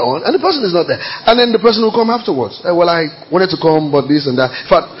earlier on, and the person is not there. And then the person will come afterwards. Well, I wanted to come, but this and that. In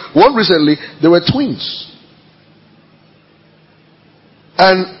fact, one recently, they were twins.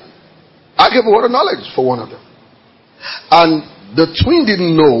 And I gave a word of knowledge for one of them. And the twin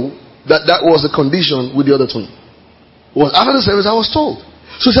didn't know that was the condition with the other twin. It was after the service I was told.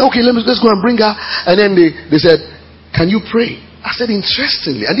 So I said, okay, let's go and bring her. And then they said, can you pray? I said,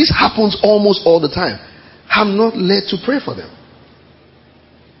 interestingly, and this happens almost all the time, I'm not led to pray for them.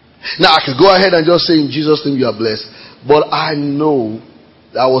 Now I could go ahead and just say, in Jesus' name you are blessed. But I know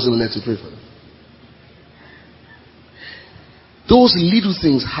that I wasn't led to pray for them. Those little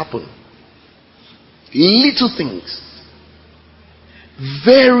things happen. Little things.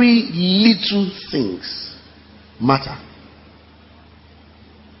 Very little things matter.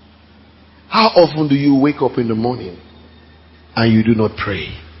 How often do you wake up in the morning and you do not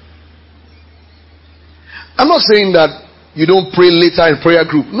pray? I'm not saying that you don't pray later in prayer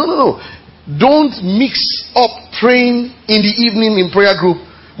group. No. Don't mix up praying in the evening in prayer group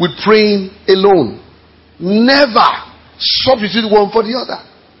with praying alone. Never substitute one for the other.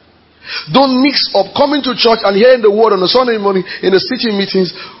 Don't mix up coming to church and hearing the word on a Sunday morning in the city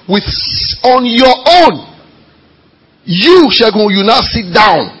meetings with on your own. You now sit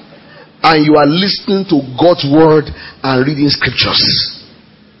down and you are listening to God's word and reading scriptures.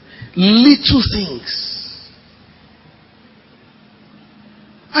 Little things.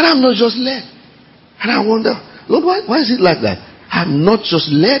 And I'm not just led. And I wonder, Lord, why is it like that? I'm not just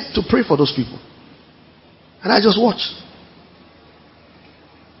led to pray for those people. And I just watch.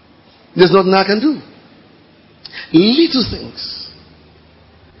 There's nothing I can do. Little things.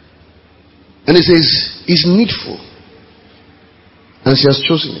 And it says, it's needful. And she has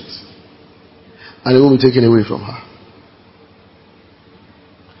chosen it. And it won't be taken away from her.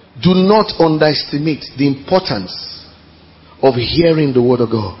 Do not underestimate the importance of hearing the word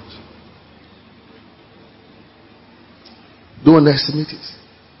of God. Don't underestimate it.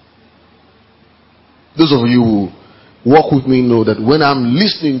 Those of you who walk with me know that when I'm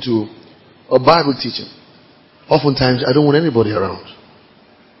listening to a Bible teaching, oftentimes I don't want anybody around.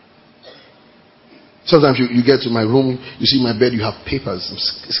 Sometimes you get to my room, you see my bed, you have papers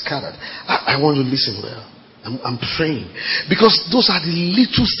scattered. I want to listen well. I'm praying. Because those are the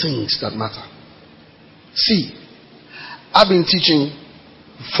little things that matter. See, I've been teaching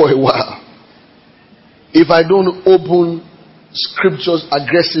for a while. If I don't open scriptures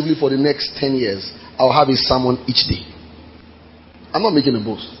aggressively for the next 10 years, I'll have a sermon each day. I'm not making a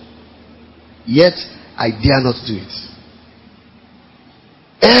boast. Yet, I dare not do it.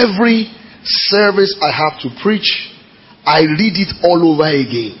 Every service I have to preach, I read it all over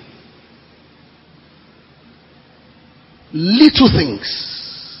again. Little things.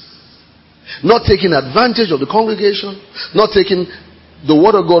 Not taking advantage of the congregation, not taking the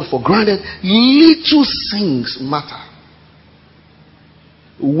word of God for granted. Little things matter.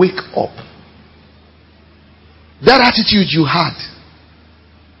 Wake up. That attitude you had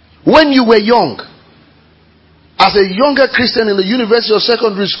when you were young, as a younger Christian in the university or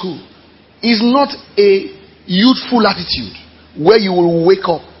secondary school, is not a youthful attitude where you will wake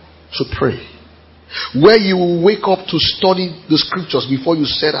up to pray, where you will wake up to study the scriptures before you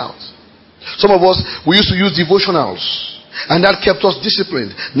set out. Some of us, we used to use devotionals, and that kept us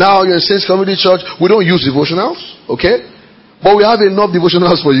disciplined. Now you're in Saints Community Church, we don't use devotionals, okay? But we have enough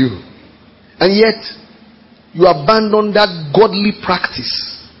devotionals for you. And yet, you abandon that godly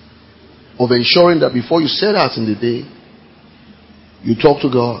practice of ensuring that before you set out in the day, you talk to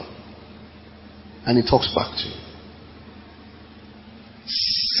God, and He talks back to you.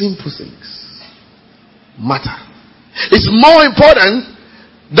 Simple things matter. It's more important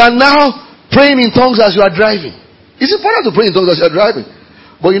than now praying in tongues as you are driving. It's important to pray in tongues as you are driving.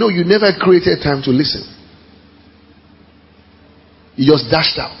 But you never created time to listen. You just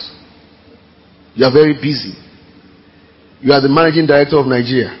dashed out. You are very busy. You are the managing director of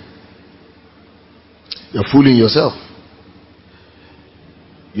Nigeria. You are fooling yourself.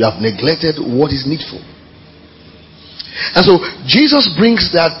 You have neglected what is needful. And so Jesus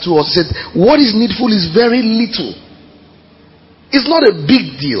brings that to us. He said, what is needful is very little. It's not a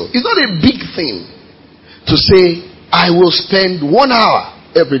big deal. It's not a big thing to say, I will spend 1 hour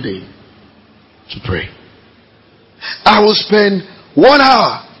every day to pray. I will spend 1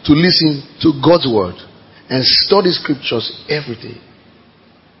 hour to listen to God's word and study scriptures every day.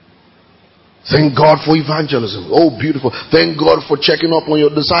 Thank God for evangelism. Oh, beautiful. Thank God for checking up on your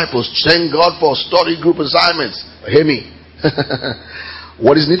disciples. Thank God for study group assignments. Hear me.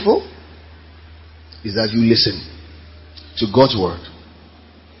 What is needful is that you listen to God's word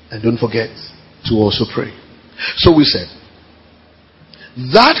and don't forget to also pray. So we said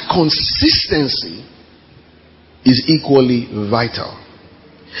that consistency is equally vital.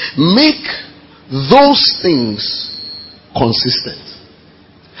 Make those things consistent.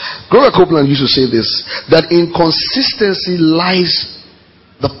 Grover Copeland used to say this, that in consistency lies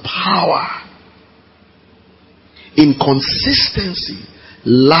the power. In consistency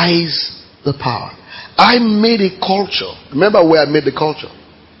lies the power. I made a culture. Remember where I made the culture?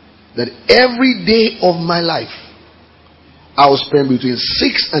 That every day of my life, I will spend between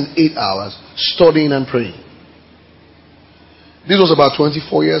 6 and 8 hours studying and praying. This was about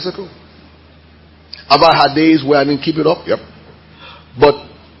 24 years ago. Have I had days where I didn't keep it up? Yep. But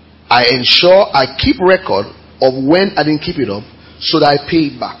I ensure I keep record of when I didn't keep it up so that I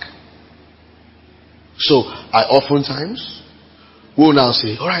pay it back. So I oftentimes will now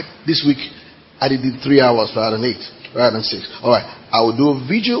say, all right, this week I did 3 hours rather than 8, rather than 6. All right, I will do a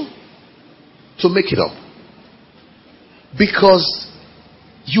vigil to make it up. Because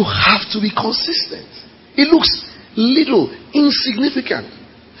you have to be consistent. It looks little, insignificant.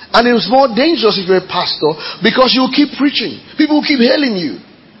 And it's more dangerous if you're a pastor because you keep preaching. People will keep hailing you.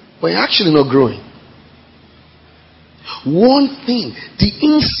 But you're actually not growing. One thing, the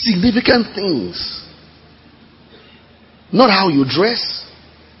insignificant things. Not how you dress.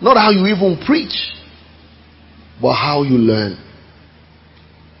 Not how you even preach. But how you learn.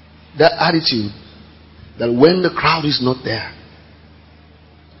 That attitude that when the crowd is not there,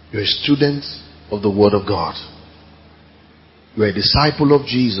 you're a student of the Word of God. You're a disciple of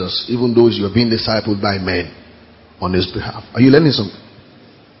Jesus, even though you are being discipled by men on His behalf. Are you learning something?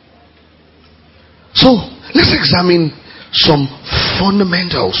 So, let's examine some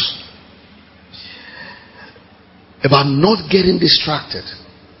fundamentals about not getting distracted.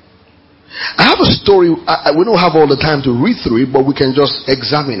 I have a story. We don't have all the time to read through it, but we can just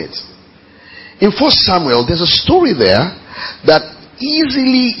examine it. In 1 Samuel, there's a story there that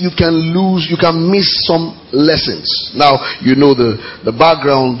easily you can miss some lessons. Now, you know the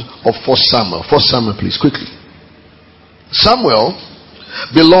background of 1 Samuel. 1 Samuel, please, quickly. Samuel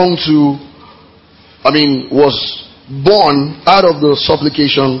was born out of the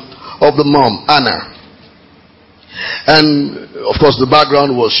supplication of the mom, Anna. And of course, the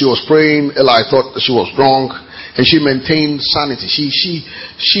background was she was praying. Eli thought that she was drunk, and she maintained sanity.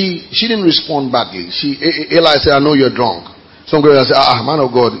 She didn't respond badly. Eli said, "I know you're drunk." Some girl said, "Man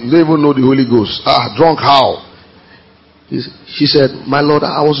of God, you don't even know the Holy Ghost. Drunk how?" She said, "My Lord,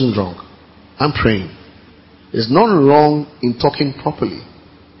 I wasn't drunk. I'm praying." There's nothing wrong in talking properly.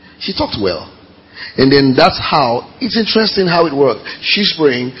 She talked well. And then that's how, it's interesting how it worked. She's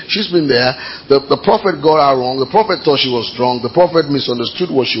praying, she's been there. The prophet got her wrong. The prophet thought she was drunk. The prophet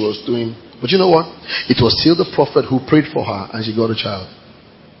misunderstood what she was doing. But you know what? It was still the prophet who prayed for her and she got a child.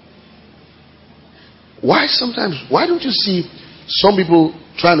 Why don't you see some people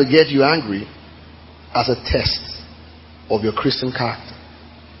trying to get you angry as a test of your Christian character?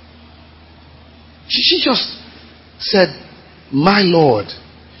 She just said, "My Lord."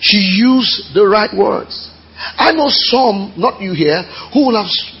 She used the right words. I know some, not you here, who will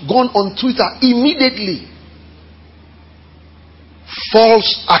have gone on Twitter immediately.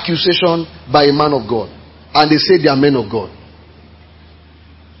 False accusation by a man of God. And they say they are men of God.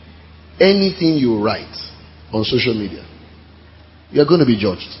 Anything you write on social media, you are going to be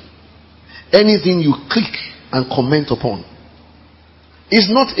judged. Anything you click and comment upon is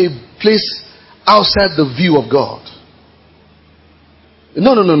not a place outside the view of God.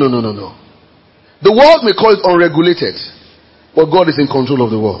 No. The world may call it unregulated, but God is in control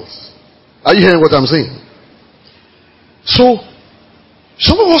of the world. Are you hearing what I'm saying? So,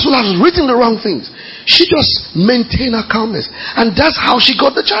 some of us will have written the wrong things. She just maintained her calmness. And that's how she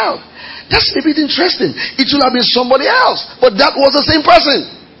got the child. That's a bit interesting. It should have been somebody else, but that was the same person.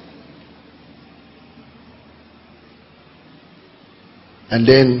 And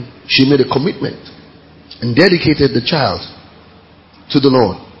then she made a commitment and dedicated the child to the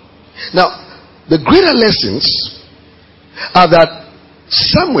Lord. Now, the greater lessons are that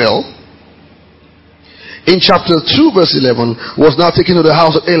Samuel, in chapter 2 verse 11, was now taken to the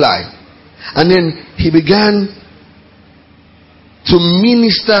house of Eli. And then he began to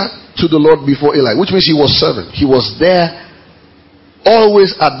minister to the Lord before Eli, which means he was serving. He was there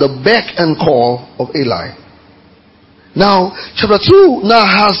always at the beck and call of Eli. Now, chapter 2 now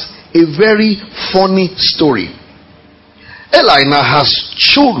has a very funny story. Eli now has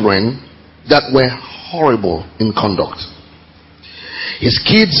children that were horrible in conduct. His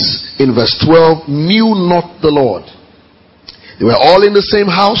kids, in verse 12, knew not the Lord. They were all in the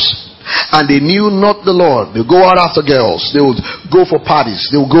same house, and they knew not the Lord. They go out after girls. They would go for parties.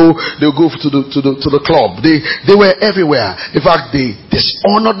 They would go to the club. They were everywhere. In fact, they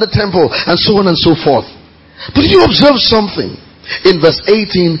dishonored the temple, and so on and so forth. But did you observe something? In verse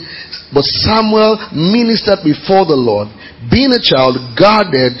 18, but Samuel ministered before the Lord, being a child,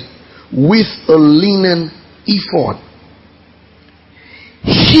 guarded with a linen ephod.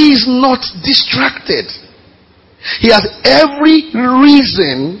 He is not distracted. He has every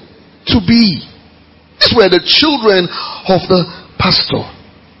reason to be. These were the children of the pastor.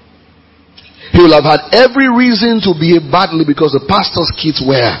 He will have had every reason to behave badly because the pastor's kids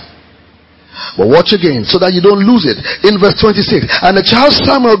were. But watch again, so that you don't lose it. In verse 26, and the child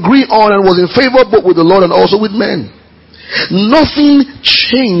Samuel grew on and was in favor both with the Lord and also with men. Nothing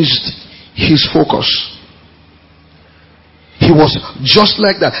changed his focus. He was just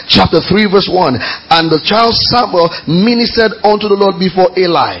like that. Chapter 3 verse 1. And the child Samuel ministered unto the Lord before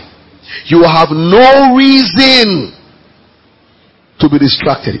Eli. You have no reason to be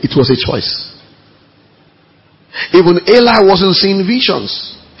distracted. It was a choice. Even Eli wasn't seeing visions.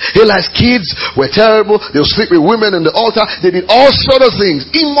 Eli's kids were terrible. They would sleep with women in the altar. They did all sorts of things.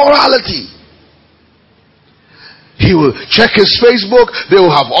 Immorality. He will check his Facebook. They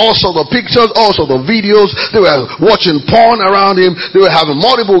will have all sorts of pictures, all sorts of videos. They were watching porn around him. They were having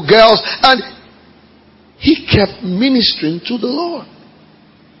multiple girls. And he kept ministering to the Lord.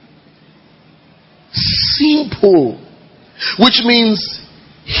 Simple. Which means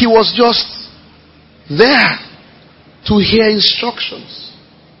he was just there to hear instructions.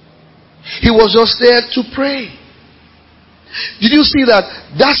 He was just there to pray. Did you see that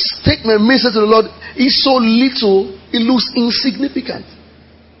statement ministered to the Lord is so little, it looks insignificant.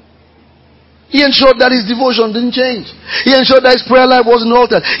 He ensured that his devotion didn't change. He ensured that his prayer life wasn't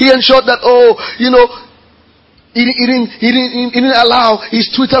altered. He ensured that, he didn't allow his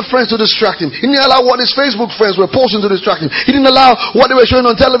Twitter friends to distract him. He didn't allow what his Facebook friends were posting to distract him. He didn't allow what they were showing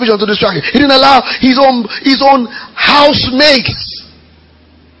on television to distract him. He didn't allow his own housemates.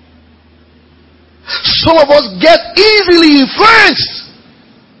 Some of us get easily influenced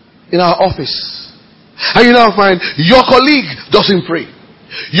in our office. And you now find your colleague doesn't pray.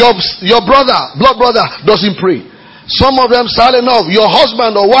 Your blood brother doesn't pray. Some of them, sad enough, your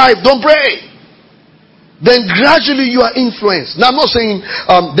husband or wife don't pray. then gradually you are influenced. Now I'm not saying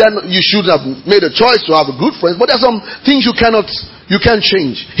then you should have made a choice to have a good friend, but there are some things you can't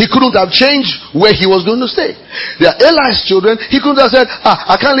change. He couldn't have changed where he was going to stay. They are Eli's children. He couldn't have said,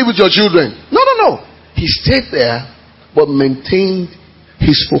 I can't live with your children. No. He stayed there, but maintained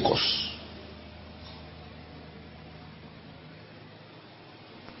his focus.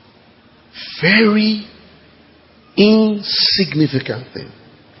 Very insignificant thing.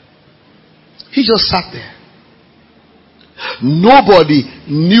 He just sat there. Nobody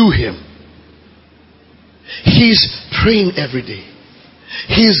knew him. He's praying every day.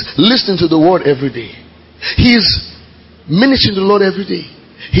 He's listening to the word every day. He's ministering to the Lord every day.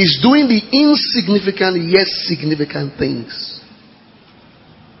 He's doing the insignificant yet significant things.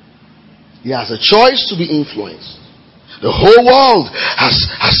 He has a choice to be influenced. The whole world has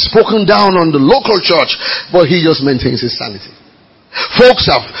spoken down on the local church, but he just maintains his sanity. Folks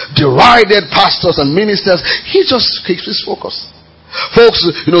have derided pastors and ministers. He just keeps his focus. Folks,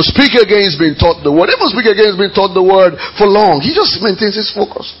 speak against being taught the word. Even speak against being taught the word for long. He just maintains his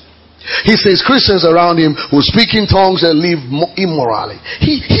focus. He says Christians around him who speak in tongues and live immorally.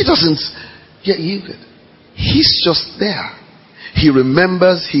 He doesn't get yielded. He's just there. He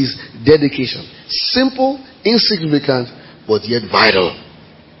remembers his dedication. Simple, insignificant, but yet vital.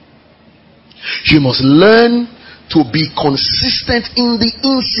 You must learn to be consistent in the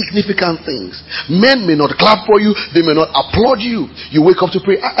insignificant things. Men may not clap for you. They may not applaud you. You wake up to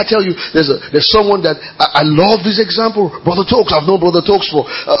pray. I tell you, there's someone that I love this example. Brother Tokes. I've known Brother Tokes for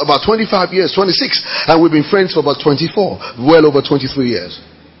about 25 years, 26. And we've been friends for about 24. Well over 23 years.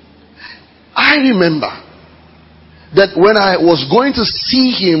 I remember that when I was going to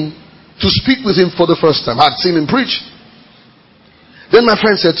see him, to speak with him for the first time, I'd seen him preach. Then my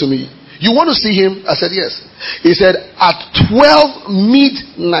friend said to me, "You want to see him?" I said, "Yes." He said, "At 12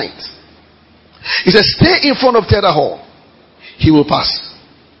 midnight. He said, stay in front of Theater Hall. He will pass."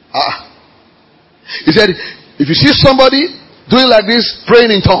 He said, "If you see somebody doing like this,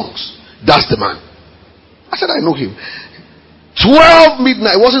 praying in tongues, that's the man." I said, "I know him." 12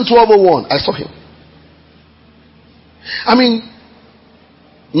 midnight. It wasn't 12:01. I saw him. I mean,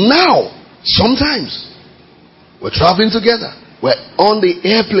 now, sometimes, we're traveling together. We're on the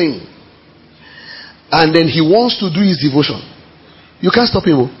airplane. And then he wants to do his devotion. You can't stop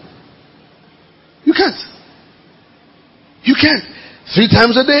him. You can't. You can't. 3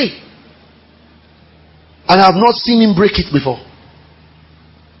 times a day. And I've not seen him break it before.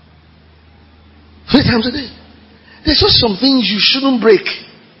 3 times a day. There's just some things you shouldn't break.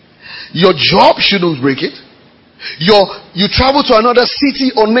 Your job shouldn't break it. You travel to another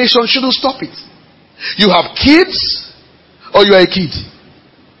city or nation shouldn't stop it. You have kids or you are a kid.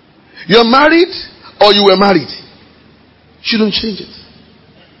 You're married or you were married. Shouldn't change it.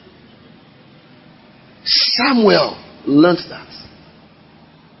 Samuel learned that.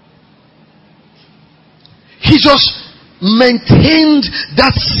 He just maintained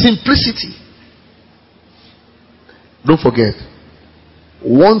that simplicity. Don't forget,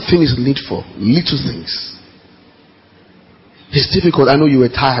 one thing is needful, little things. It's difficult. I know you were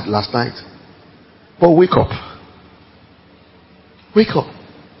tired last night. But wake up. Wake up.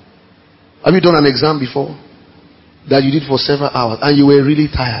 Have you done an exam before that you did for several hours and you were really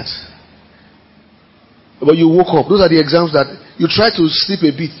tired? But you woke up. Those are the exams that you try to sleep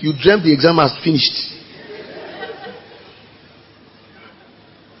a bit. You dreamt the exam has finished.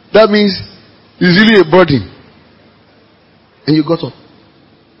 That means it's really a burden. And you got up.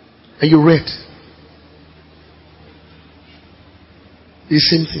 And you read. The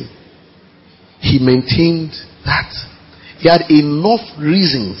same thing. He maintained that. He had enough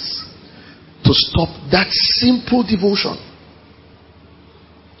reasons to stop that simple devotion.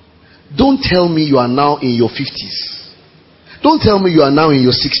 Don't tell me you are now in your 50s. Don't tell me you are now in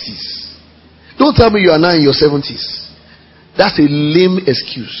your 60s. Don't tell me you are now in your 70s. That's a lame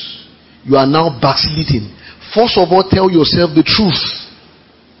excuse. You are now backsliding. First of all, tell yourself the truth.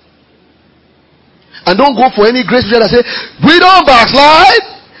 And don't go for any grace that say, we don't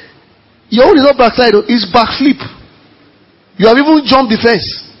backslide. Your own is not backslide, it's backflip. You have even jumped the fence.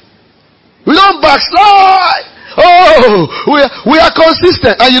 We don't backslide. Oh, we are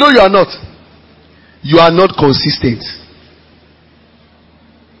consistent. And you know you are not. You are not consistent.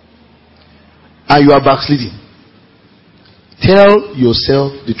 And you are backsliding. Tell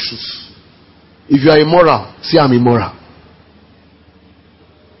yourself the truth. If you are immoral, say I'm immoral.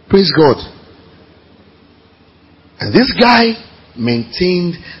 Praise God. And this guy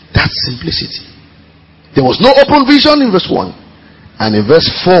maintained that simplicity. There was no open vision in verse 1. And in verse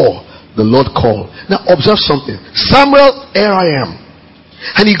 4, the Lord called. Now observe something. Samuel, here I am.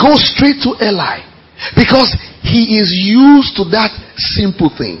 And he goes straight to Eli. Because he is used to that simple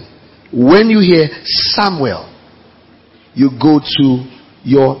thing. When you hear Samuel, you go to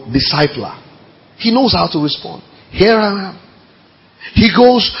your discipler. He knows how to respond. Here I am. He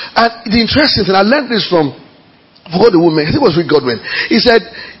goes, and the interesting thing, I learned this from, I forgot the woman, I think it was Rick Godwin. He said,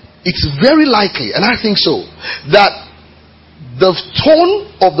 it's very likely, and I think so, that the tone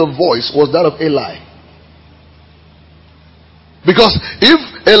of the voice was that of Eli. Because if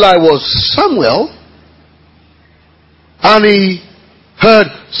Eli was Samuel, and he heard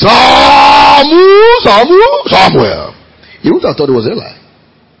Samuel, he would have thought it was Eli.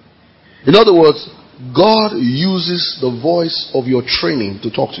 In other words, God uses the voice of your training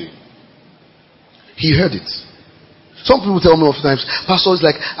to talk to you. He heard it. Some people tell me oftentimes, Pastor, it's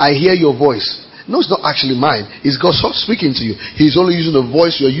like, I hear your voice. No, it's not actually mine. It's God speaking to you. He's only using the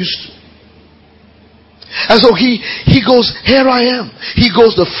voice you're used to. And so he goes, here I am. He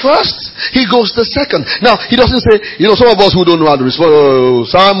goes the first, he goes the second. Now, he doesn't say, some of us who don't know how to respond, oh,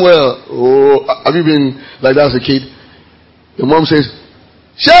 Samuel, oh, have you been like that as a kid? Your mom says,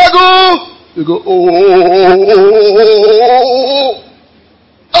 Shago! You go, oh,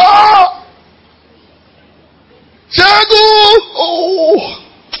 ah! Shago! Oh!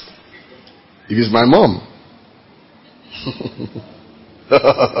 If it's my mom,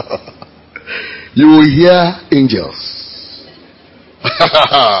 you will hear angels.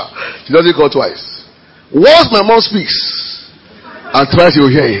 She doesn't call twice. Once my mom speaks, and twice you will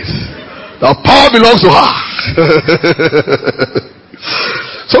hear it. The power belongs to her.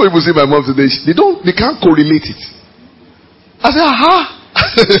 Some people see my mom today, they can't correlate it. I say, aha.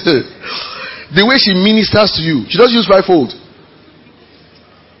 The way she ministers to you, she doesn't use fivefold.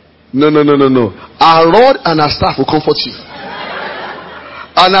 No. Our rod and our staff will comfort you.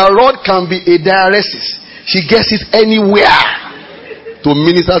 And our rod can be a diuresis. She gets it anywhere to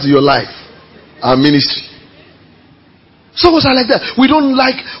minister to your life and ministry. Some of us are like that. We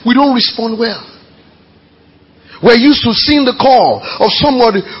don't respond well. We're used to seeing the call of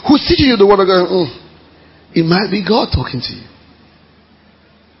somebody who's teaching you the word of God. It might be God talking to you.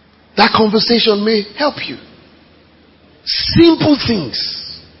 That conversation may help you. Simple things.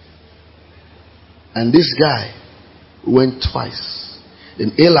 And this guy went twice.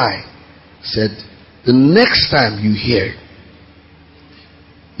 And Eli said, the next time you hear it,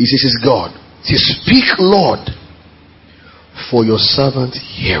 he says, it's God. He says, speak, Lord, for your servant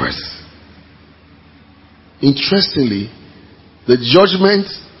heareth. Interestingly, the judgment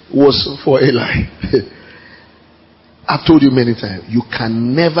was for Eli. I've told you many times, you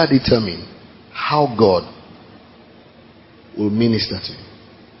can never determine how God will minister to you.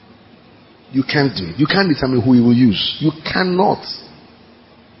 You can't do it. You can't determine who he will use. You cannot.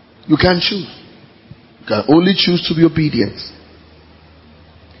 You can't choose. You can only choose to be obedient.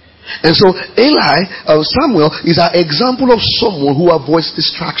 And so Samuel is an example of someone who avoids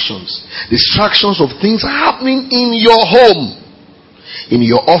distractions. Distractions of things happening in your home, in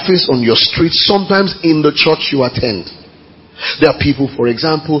your office, on your street, sometimes in the church you attend. There are people, for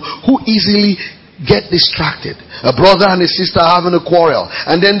example, who easily get distracted. A brother and a sister are having a quarrel,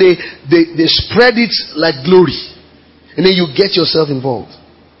 and then they spread it like glory, and then you get yourself involved.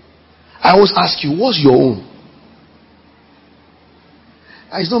 I always ask you, what's your own?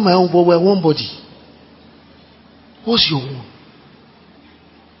 It's not my own, but we're one body. What's your own?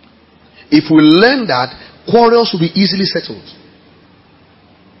 If we learn that, quarrels will be easily settled.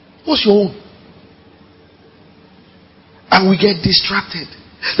 What's your own? And we get distracted.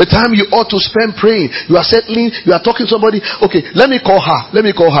 The time you ought to spend praying, you are settling, you are talking to somebody. Okay, let me call her.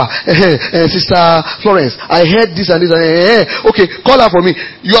 Sister Florence, I heard this and this. Okay, call her for me.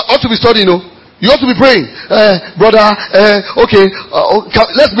 You ought to be studying, You ought to be praying. Brother, okay,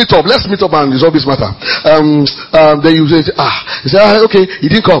 let's meet up and resolve this matter. Then you say, okay, he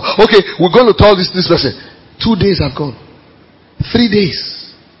didn't come. Okay, we're going to tell this person. 2 days have gone. 3 days.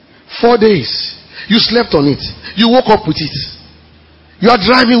 4 days. You slept on it. You woke up with it. You are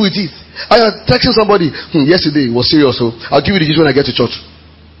driving with it. I am texting somebody. Yesterday it was serious, so I'll give you the keys when I get to church.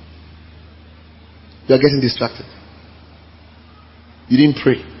 You are getting distracted. You didn't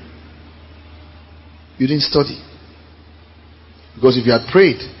pray. You didn't study. Because if you had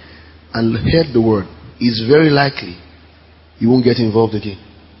prayed and heard the word, it's very likely you won't get involved again.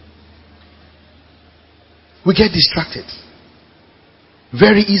 We get distracted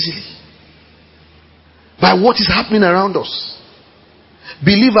very easily by what is happening around us.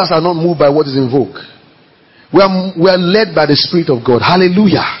 Believers are not moved by what is in vogue. We are led by the Spirit of God.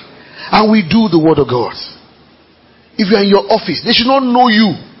 Hallelujah. And we do the word of God. If you are in your office, they should not know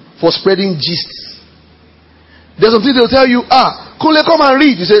you for spreading gists. There's something they'll tell you, Kule, come and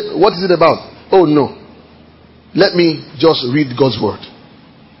read. You say, what is it about? Oh no. Let me just read God's word.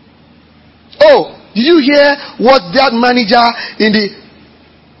 Oh, did you hear what that manager in the...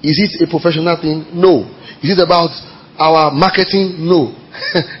 Is it a professional thing? No. Is it about our marketing? No.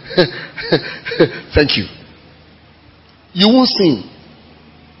 Thank you. You won't sing.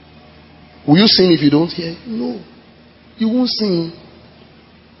 Will you sing if you don't hear? No. You won't sing.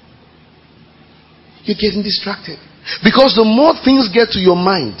 You're getting distracted. Because the more things get to your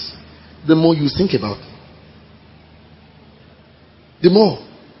mind, the more you think about it. The more.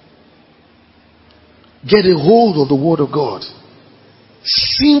 Get a hold of the word of God.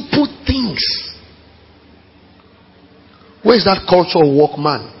 Simple things. Where's that culture of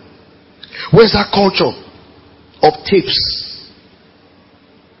Walkman? Where's that culture of tapes?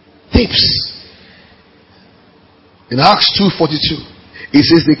 Tapes. In Acts 2:42, it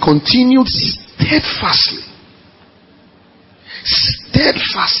says they continued steadfastly.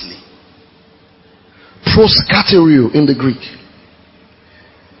 Steadfastly. Proskaterio in the Greek.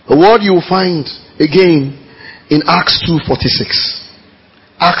 A word you will find again in Acts 2:46.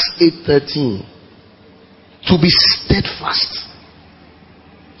 Acts 8:13. To be steadfast.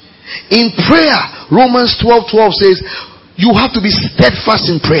 In prayer, Romans 12:12 says, you have to be steadfast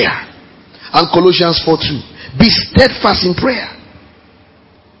in prayer. And Colossians 4:2. Be steadfast in prayer.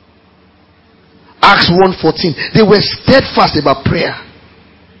 Acts 1:14. They were steadfast about prayer.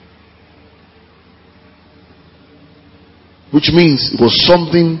 Which means it was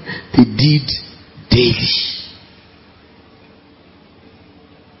something they did daily.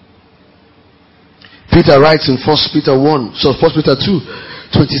 Peter writes in 1 Peter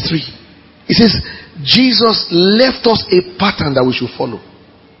 2:23. He says, Jesus left us a pattern that we should follow.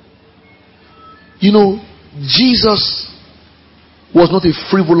 You know, Jesus was not a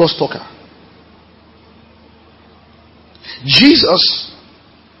frivolous talker. Jesus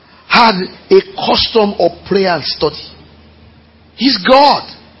had a custom of prayer and study. He's God.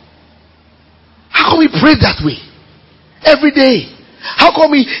 How come he prayed that way? Every day. How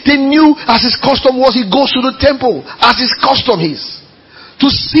come they knew as his custom was, he goes to the temple as his custom is. To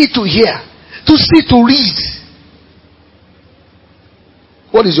see, to hear. To see, to read.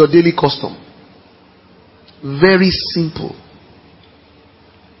 What is your daily custom? Very simple.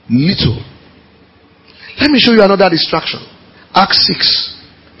 Little. Let me show you another distraction. Acts 6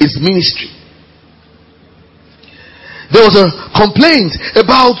 is ministry. There was a complaint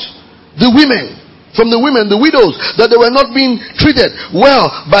about the women. From the women, the widows, that they were not being treated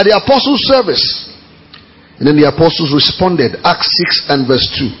well by the apostles' service. And then the apostles responded, Acts 6 and verse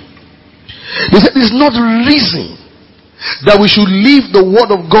 2. They said, it's not reason that we should leave the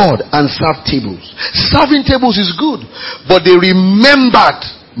word of God and serve tables. Serving tables is good, but they remembered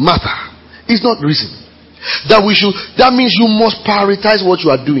Martha. It's not reason that we should. That means you must prioritize what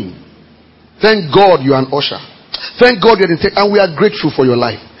you are doing. Thank God you are an usher. Thank God you're in tech, and we are grateful for your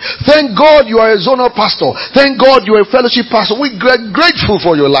life. Thank God you are a zonal pastor. Thank God you are a fellowship pastor. We're grateful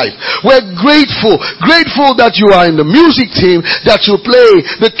for your life. We're grateful that you are in the music team, that you play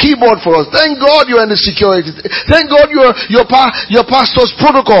the keyboard for us. Thank God you're in the security. Thank God you're your pastor's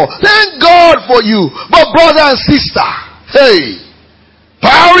protocol. Thank God for you. But brother and sister, hey,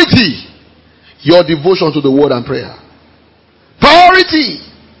 priority, your devotion to the word and prayer. Priority.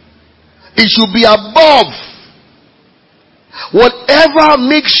 It should be above whatever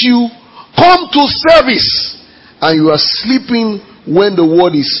makes you come to service and you are sleeping when the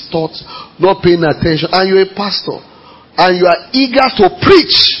word is taught, not paying attention, and you're a pastor and you are eager to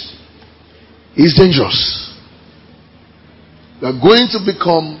preach, is dangerous. You are going to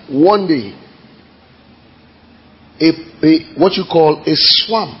become one day a what you call a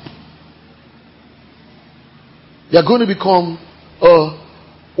swamp. You are going to become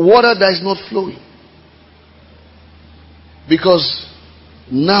water that is not flowing. Because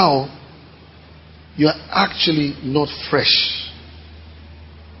now you are actually not fresh.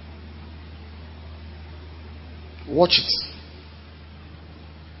 Watch it.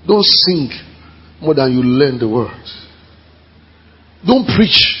 Don't sing more than you learn the word. Don't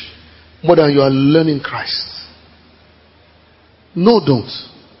preach more than you are learning Christ. No, don't.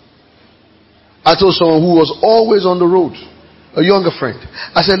 I told someone who was always on the road, a younger friend,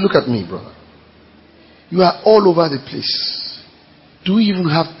 I said, look at me, brother. You are all over the place. Do you even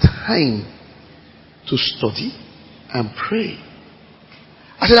have time to study and pray?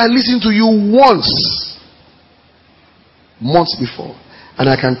 I said, I listened to you once, months before, and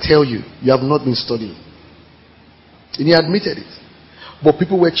I can tell you, you have not been studying. And he admitted it. But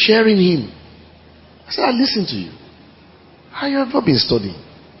people were cheering him. I said, I listened to you. How you have not been studying?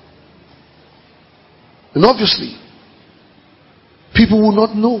 And obviously, people will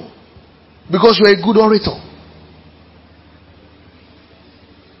not know because you are a good orator.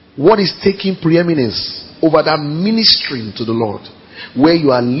 What is taking preeminence over that ministering to the Lord, where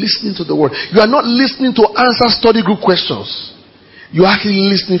you are listening to the word? You are not listening to answer study group questions. You are actually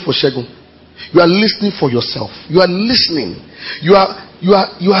listening for Shegun. You are listening for yourself. You are listening. You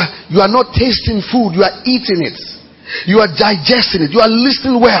are not tasting food. You are eating it. You are digesting it. You are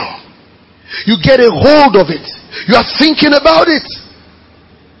listening well. You get a hold of it. You are thinking about it.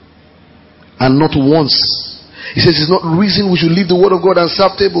 And not once. He says it's not reason we should leave the word of God and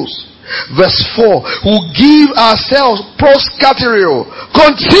serve tables. Verse 4. Who give ourselves proscaterio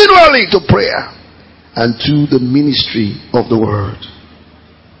continually to prayer and to the ministry of the word.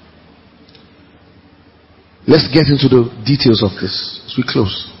 Let's get into the details of this as we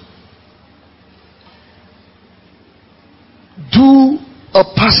close. Do a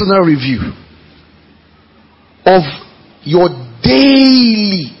personal review of your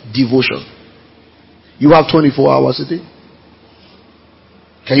daily devotion. You have 24 hours a day.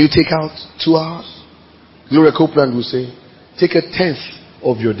 Can you take out 2 hours? Gloria Copeland will say, take a tenth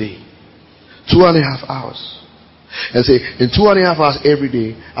of your day. 2.5 hours. And say, in 2.5 hours every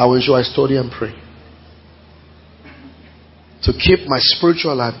day, I will ensure I study and pray. To keep my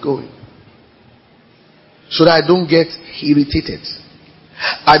spiritual life going. So that I don't get irritated.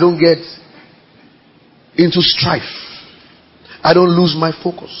 I don't get into strife. I don't lose my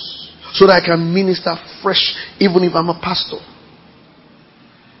focus. So that I can minister fresh even if I'm a pastor.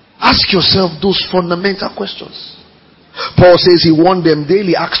 Ask yourself those fundamental questions. Paul says he warned them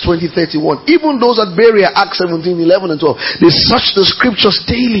daily, Acts 20:31. Even those at Berea, Acts 17:11 and 12. They search the scriptures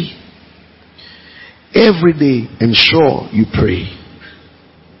daily. Every day, ensure you pray.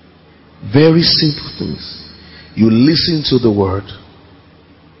 Very simple things. You listen to the word.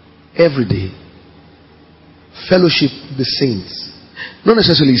 Every day. Fellowship with the saints. Not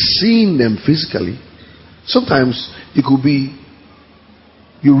necessarily seeing them physically. Sometimes it could be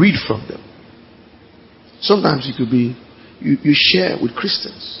you read from them. Sometimes it could be you share with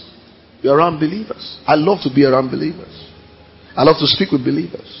Christians. You're around believers. I love to be around believers. I love to speak with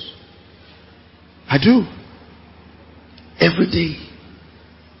believers. I do. Every day.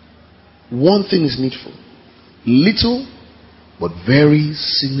 One thing is needful. Little, but very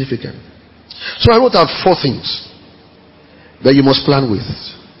significant. So I wrote out 4 things that you must plan with.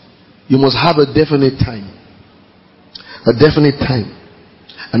 You must have a definite time. A definite time.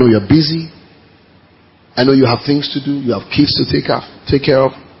 I know you're busy. I know you have things to do. You have kids to take care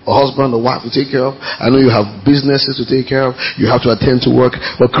of. A husband, a wife to take care of. I know you have businesses to take care of. You have to attend to work.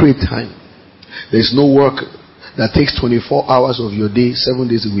 But create time. There's no work that takes 24 hours of your day, 7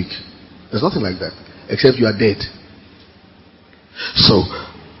 days a week. There's nothing like that. Except you are dead. So,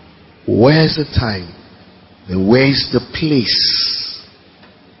 where's the time? Then where's the place?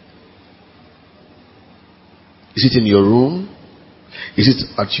 Is it in your room? Is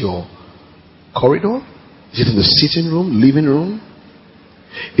it at your corridor? Is it in the sitting room, living room?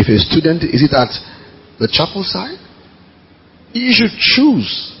 If you're a student, is it at the chapel side? You should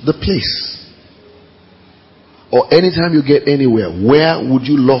choose the place. Or anytime you get anywhere, where would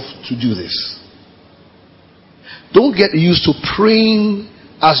you love to do this? Don't get used to praying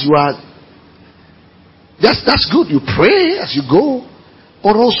as you are. That's good. You pray as you go.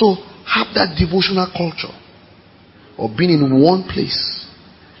 But also have that devotional culture. Or being in one place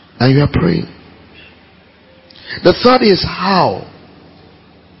and you are praying. The third is how.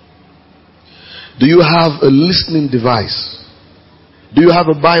 Do you have a listening device? Do you have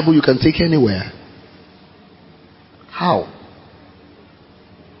a Bible you can take anywhere? How?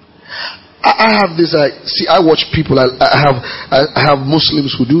 I have this. I watch people. I have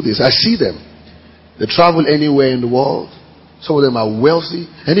Muslims who do this. I see them. They travel anywhere in the world. Some of them are wealthy,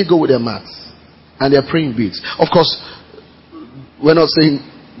 and they go with their mats and they're praying beads. Of course, we're not saying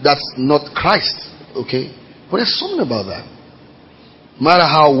that's not Christ, okay? But there's something about that. No matter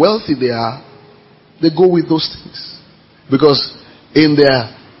how wealthy they are, they go with those things because in their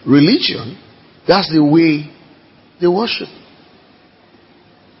religion, that's the way they worship.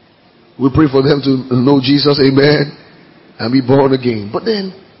 We pray for them to know Jesus, amen, and be born again. But then,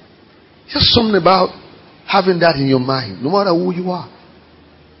 there's something about having that in your mind, no matter who you are.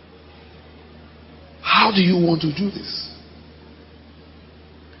 How do you want to do this?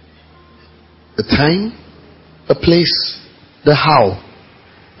 The time, the place, the how,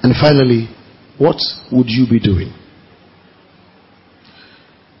 and finally, what would you be doing?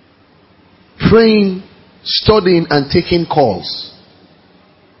 Praying, studying, and taking calls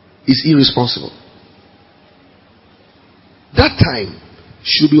is irresponsible. That time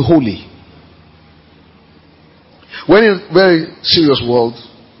should be holy. When in a very serious world,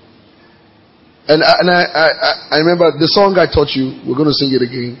 And I remember the song I taught you, we're going to sing it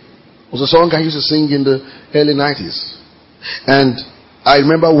again, was a song I used to sing in the early 90s. And I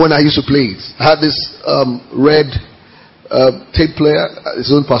remember when I used to play it. I had this red tape player.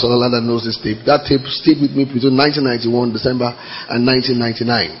 It's only Pastor Orlando that knows this tape. That tape stayed with me between 1991, December, and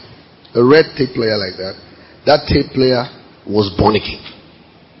 1999. A red tape player like that. That tape player was born again.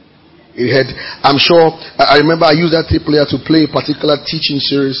 It had, I'm sure, I remember I used that tape player to play a particular teaching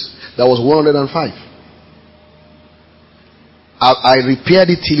series that was 105. I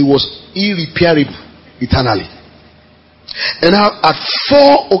repaired it till it was irreparable eternally. And now at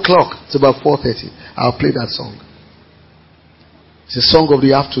 4 o'clock, it's about 4:30, I'll play that song. It's a song of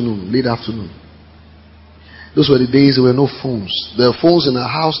the afternoon, late afternoon. Those were the days there were no phones. There were phones in our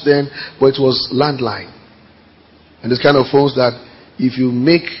house then, but it was landline. And this kind of phones that if you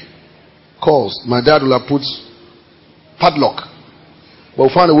make calls, my dad will have put padlock. But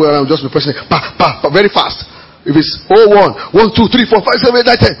we found a way around, just be pressing pa, pa, pa, very fast. If it's 01, 1, 2, 3, 4, 5, 7, 8,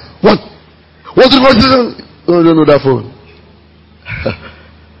 9, 10, 1, 1, 2, 3, 4, 5, 6, 7. No, don't know that phone.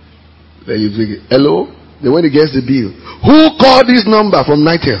 Then you think, hello? Then when he gets the bill, who called this number from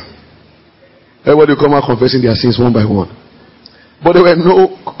Nitel? Everybody will come out confessing their sins one by one. But there were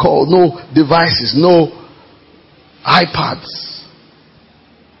no call, no devices, no iPads.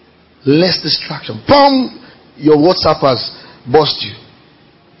 Less distraction. Boom! Your WhatsAppers bust you.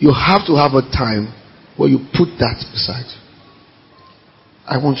 You have to have a time where you put that beside you.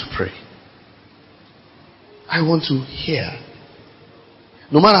 I want to pray. I want to hear.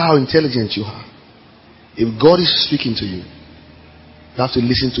 No matter how intelligent you are, if God is speaking to you, you have to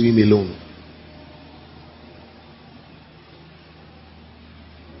listen to Him alone.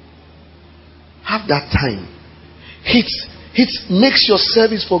 Have that time. It makes your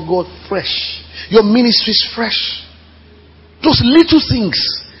service for God fresh. Your ministry is fresh. Those little things,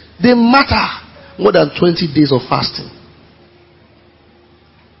 they matter more than 20 days of fasting.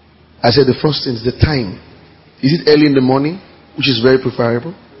 I said the first thing is the time. Is it early in the morning, which is very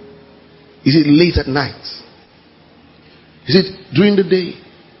preferable? Is it late at night? Is it during the day?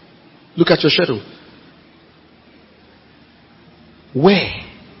 Look at your schedule. Where?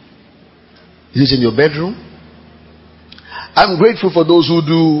 Is it in your bedroom? I'm grateful for those who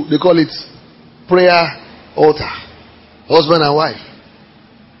do, they call it prayer altar. Husband and wife.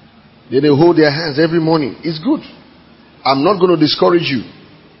 They hold their hands every morning. It's good. I'm not going to discourage you.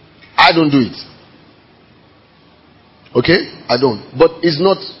 I don't do it. Okay? I don't. But it's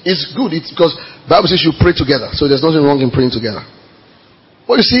good. It's because Bible says you pray together. So there's nothing wrong in praying together.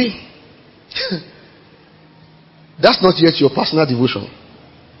 But you see, that's not yet your personal devotion.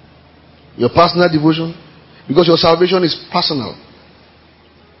 Your personal devotion, because your salvation is personal.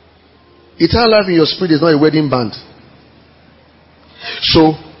 Eternal life in your spirit is not a wedding band.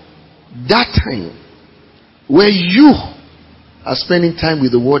 So, that time where you are spending time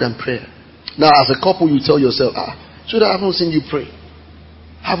with the word and prayer. Now, as a couple, you tell yourself, should I haven't seen you pray?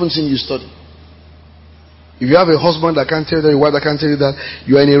 Haven't seen you study. If you have a husband that can't tell you, a wife that can't tell you that,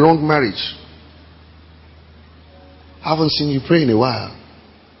 you are in a wrong marriage. Haven't seen you pray in a while.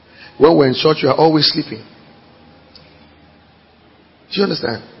 When we're in church, you are always sleeping. Do you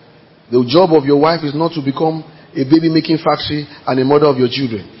understand? The job of your wife is not to become a baby-making factory and a mother of your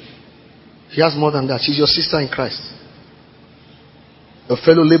children. She has more than that. She's your sister in Christ. A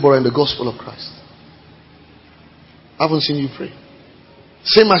fellow laborer in the gospel of Christ. I haven't seen you pray.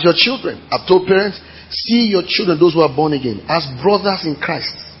 Same as your children. I've told parents, see your children, those who are born again, as brothers in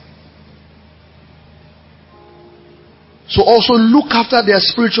Christ. So also look after their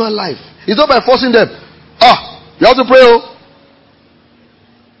spiritual life. It's not by forcing them. You have to pray.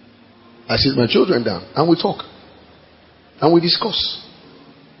 I sit my children down and we talk. And we discuss.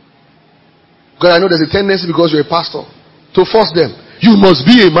 Because I know there's a tendency, because you're a pastor, to force them. You must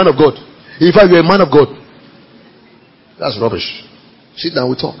be a man of God. In fact, you're a man of God. That's rubbish. Sit down,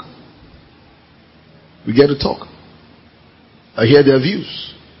 we talk. We get to talk. I hear their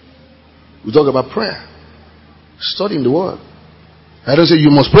views. We talk about prayer. Studying the word. I don't say you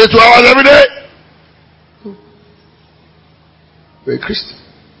must pray 2 hours every day. You're a Christian.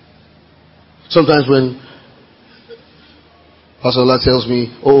 Sometimes when Pastor Allah tells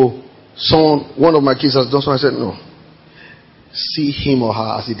me, one of my kids has done something, I said, no. See him or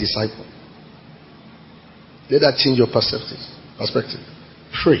her as a disciple. Let that change your perspective.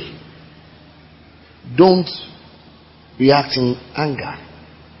 Pray. Don't react in anger.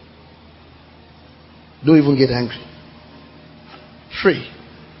 Don't even get angry. Pray.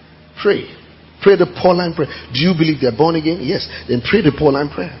 Pray. Pray the Pauline prayer. Do you believe they're born again? Yes. Then pray the Pauline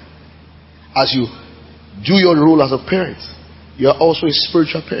prayer. As you do your role as a parent, you are also a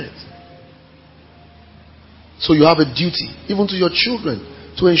spiritual parent. So you have a duty, even to your children,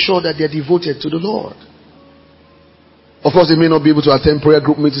 to ensure that they are devoted to the Lord. Of course, they may not be able to attend prayer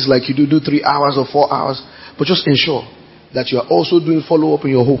group meetings like you do 3 hours or 4 hours, but just ensure that you are also doing follow-up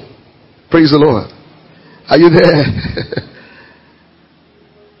in your home. Praise the Lord. Are you there?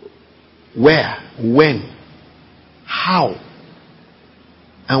 Where? When? How?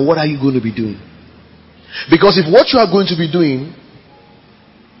 And what are you going to be doing? Because if what you are going to be doing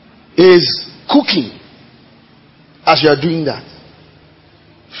is cooking as you are doing that,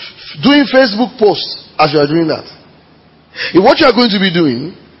 doing Facebook posts as you are doing that, if what you are going to be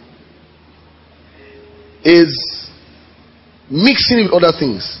doing is mixing it with other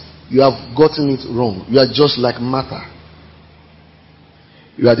things, you have gotten it wrong. You are just like Martha.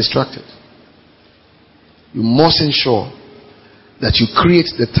 You are distracted. You must ensure that you create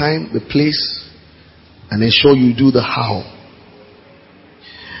the time, the place, and ensure you do the how.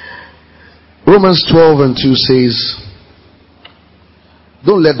 Romans 12:2 says,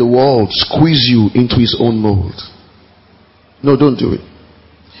 don't let the world squeeze you into its own mold. No, don't do it.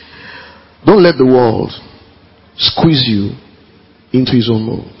 Don't let the world squeeze you into its own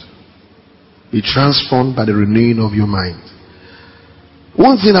mold. Be transformed by the renewing of your mind.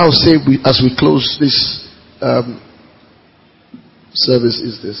 One thing I'll say as we close this service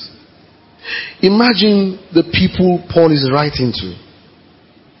is this. Imagine the people Paul is writing to.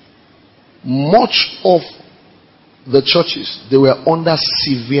 Much of the churches, they were under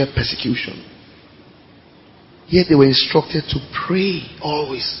severe persecution. Yet they were instructed to pray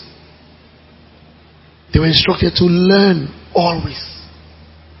always. They were instructed to learn always.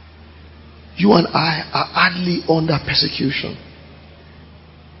 You and I are hardly under persecution.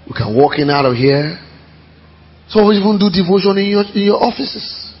 We can walk in out of here. So even do devotion in your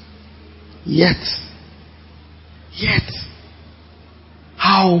offices. Yet,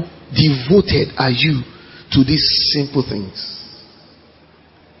 how devoted are you to these simple things?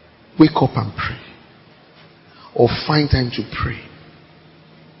 Wake up and pray. Or find time to pray.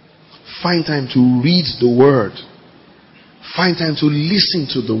 Find time to read the word. Find time to listen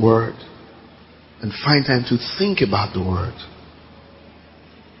to the word. And find time to think about the word.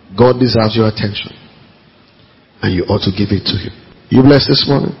 God deserves your attention. And you ought to give it to him. You blessed this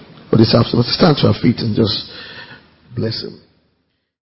morning? Or this afternoon? Stand to our feet and just bless him.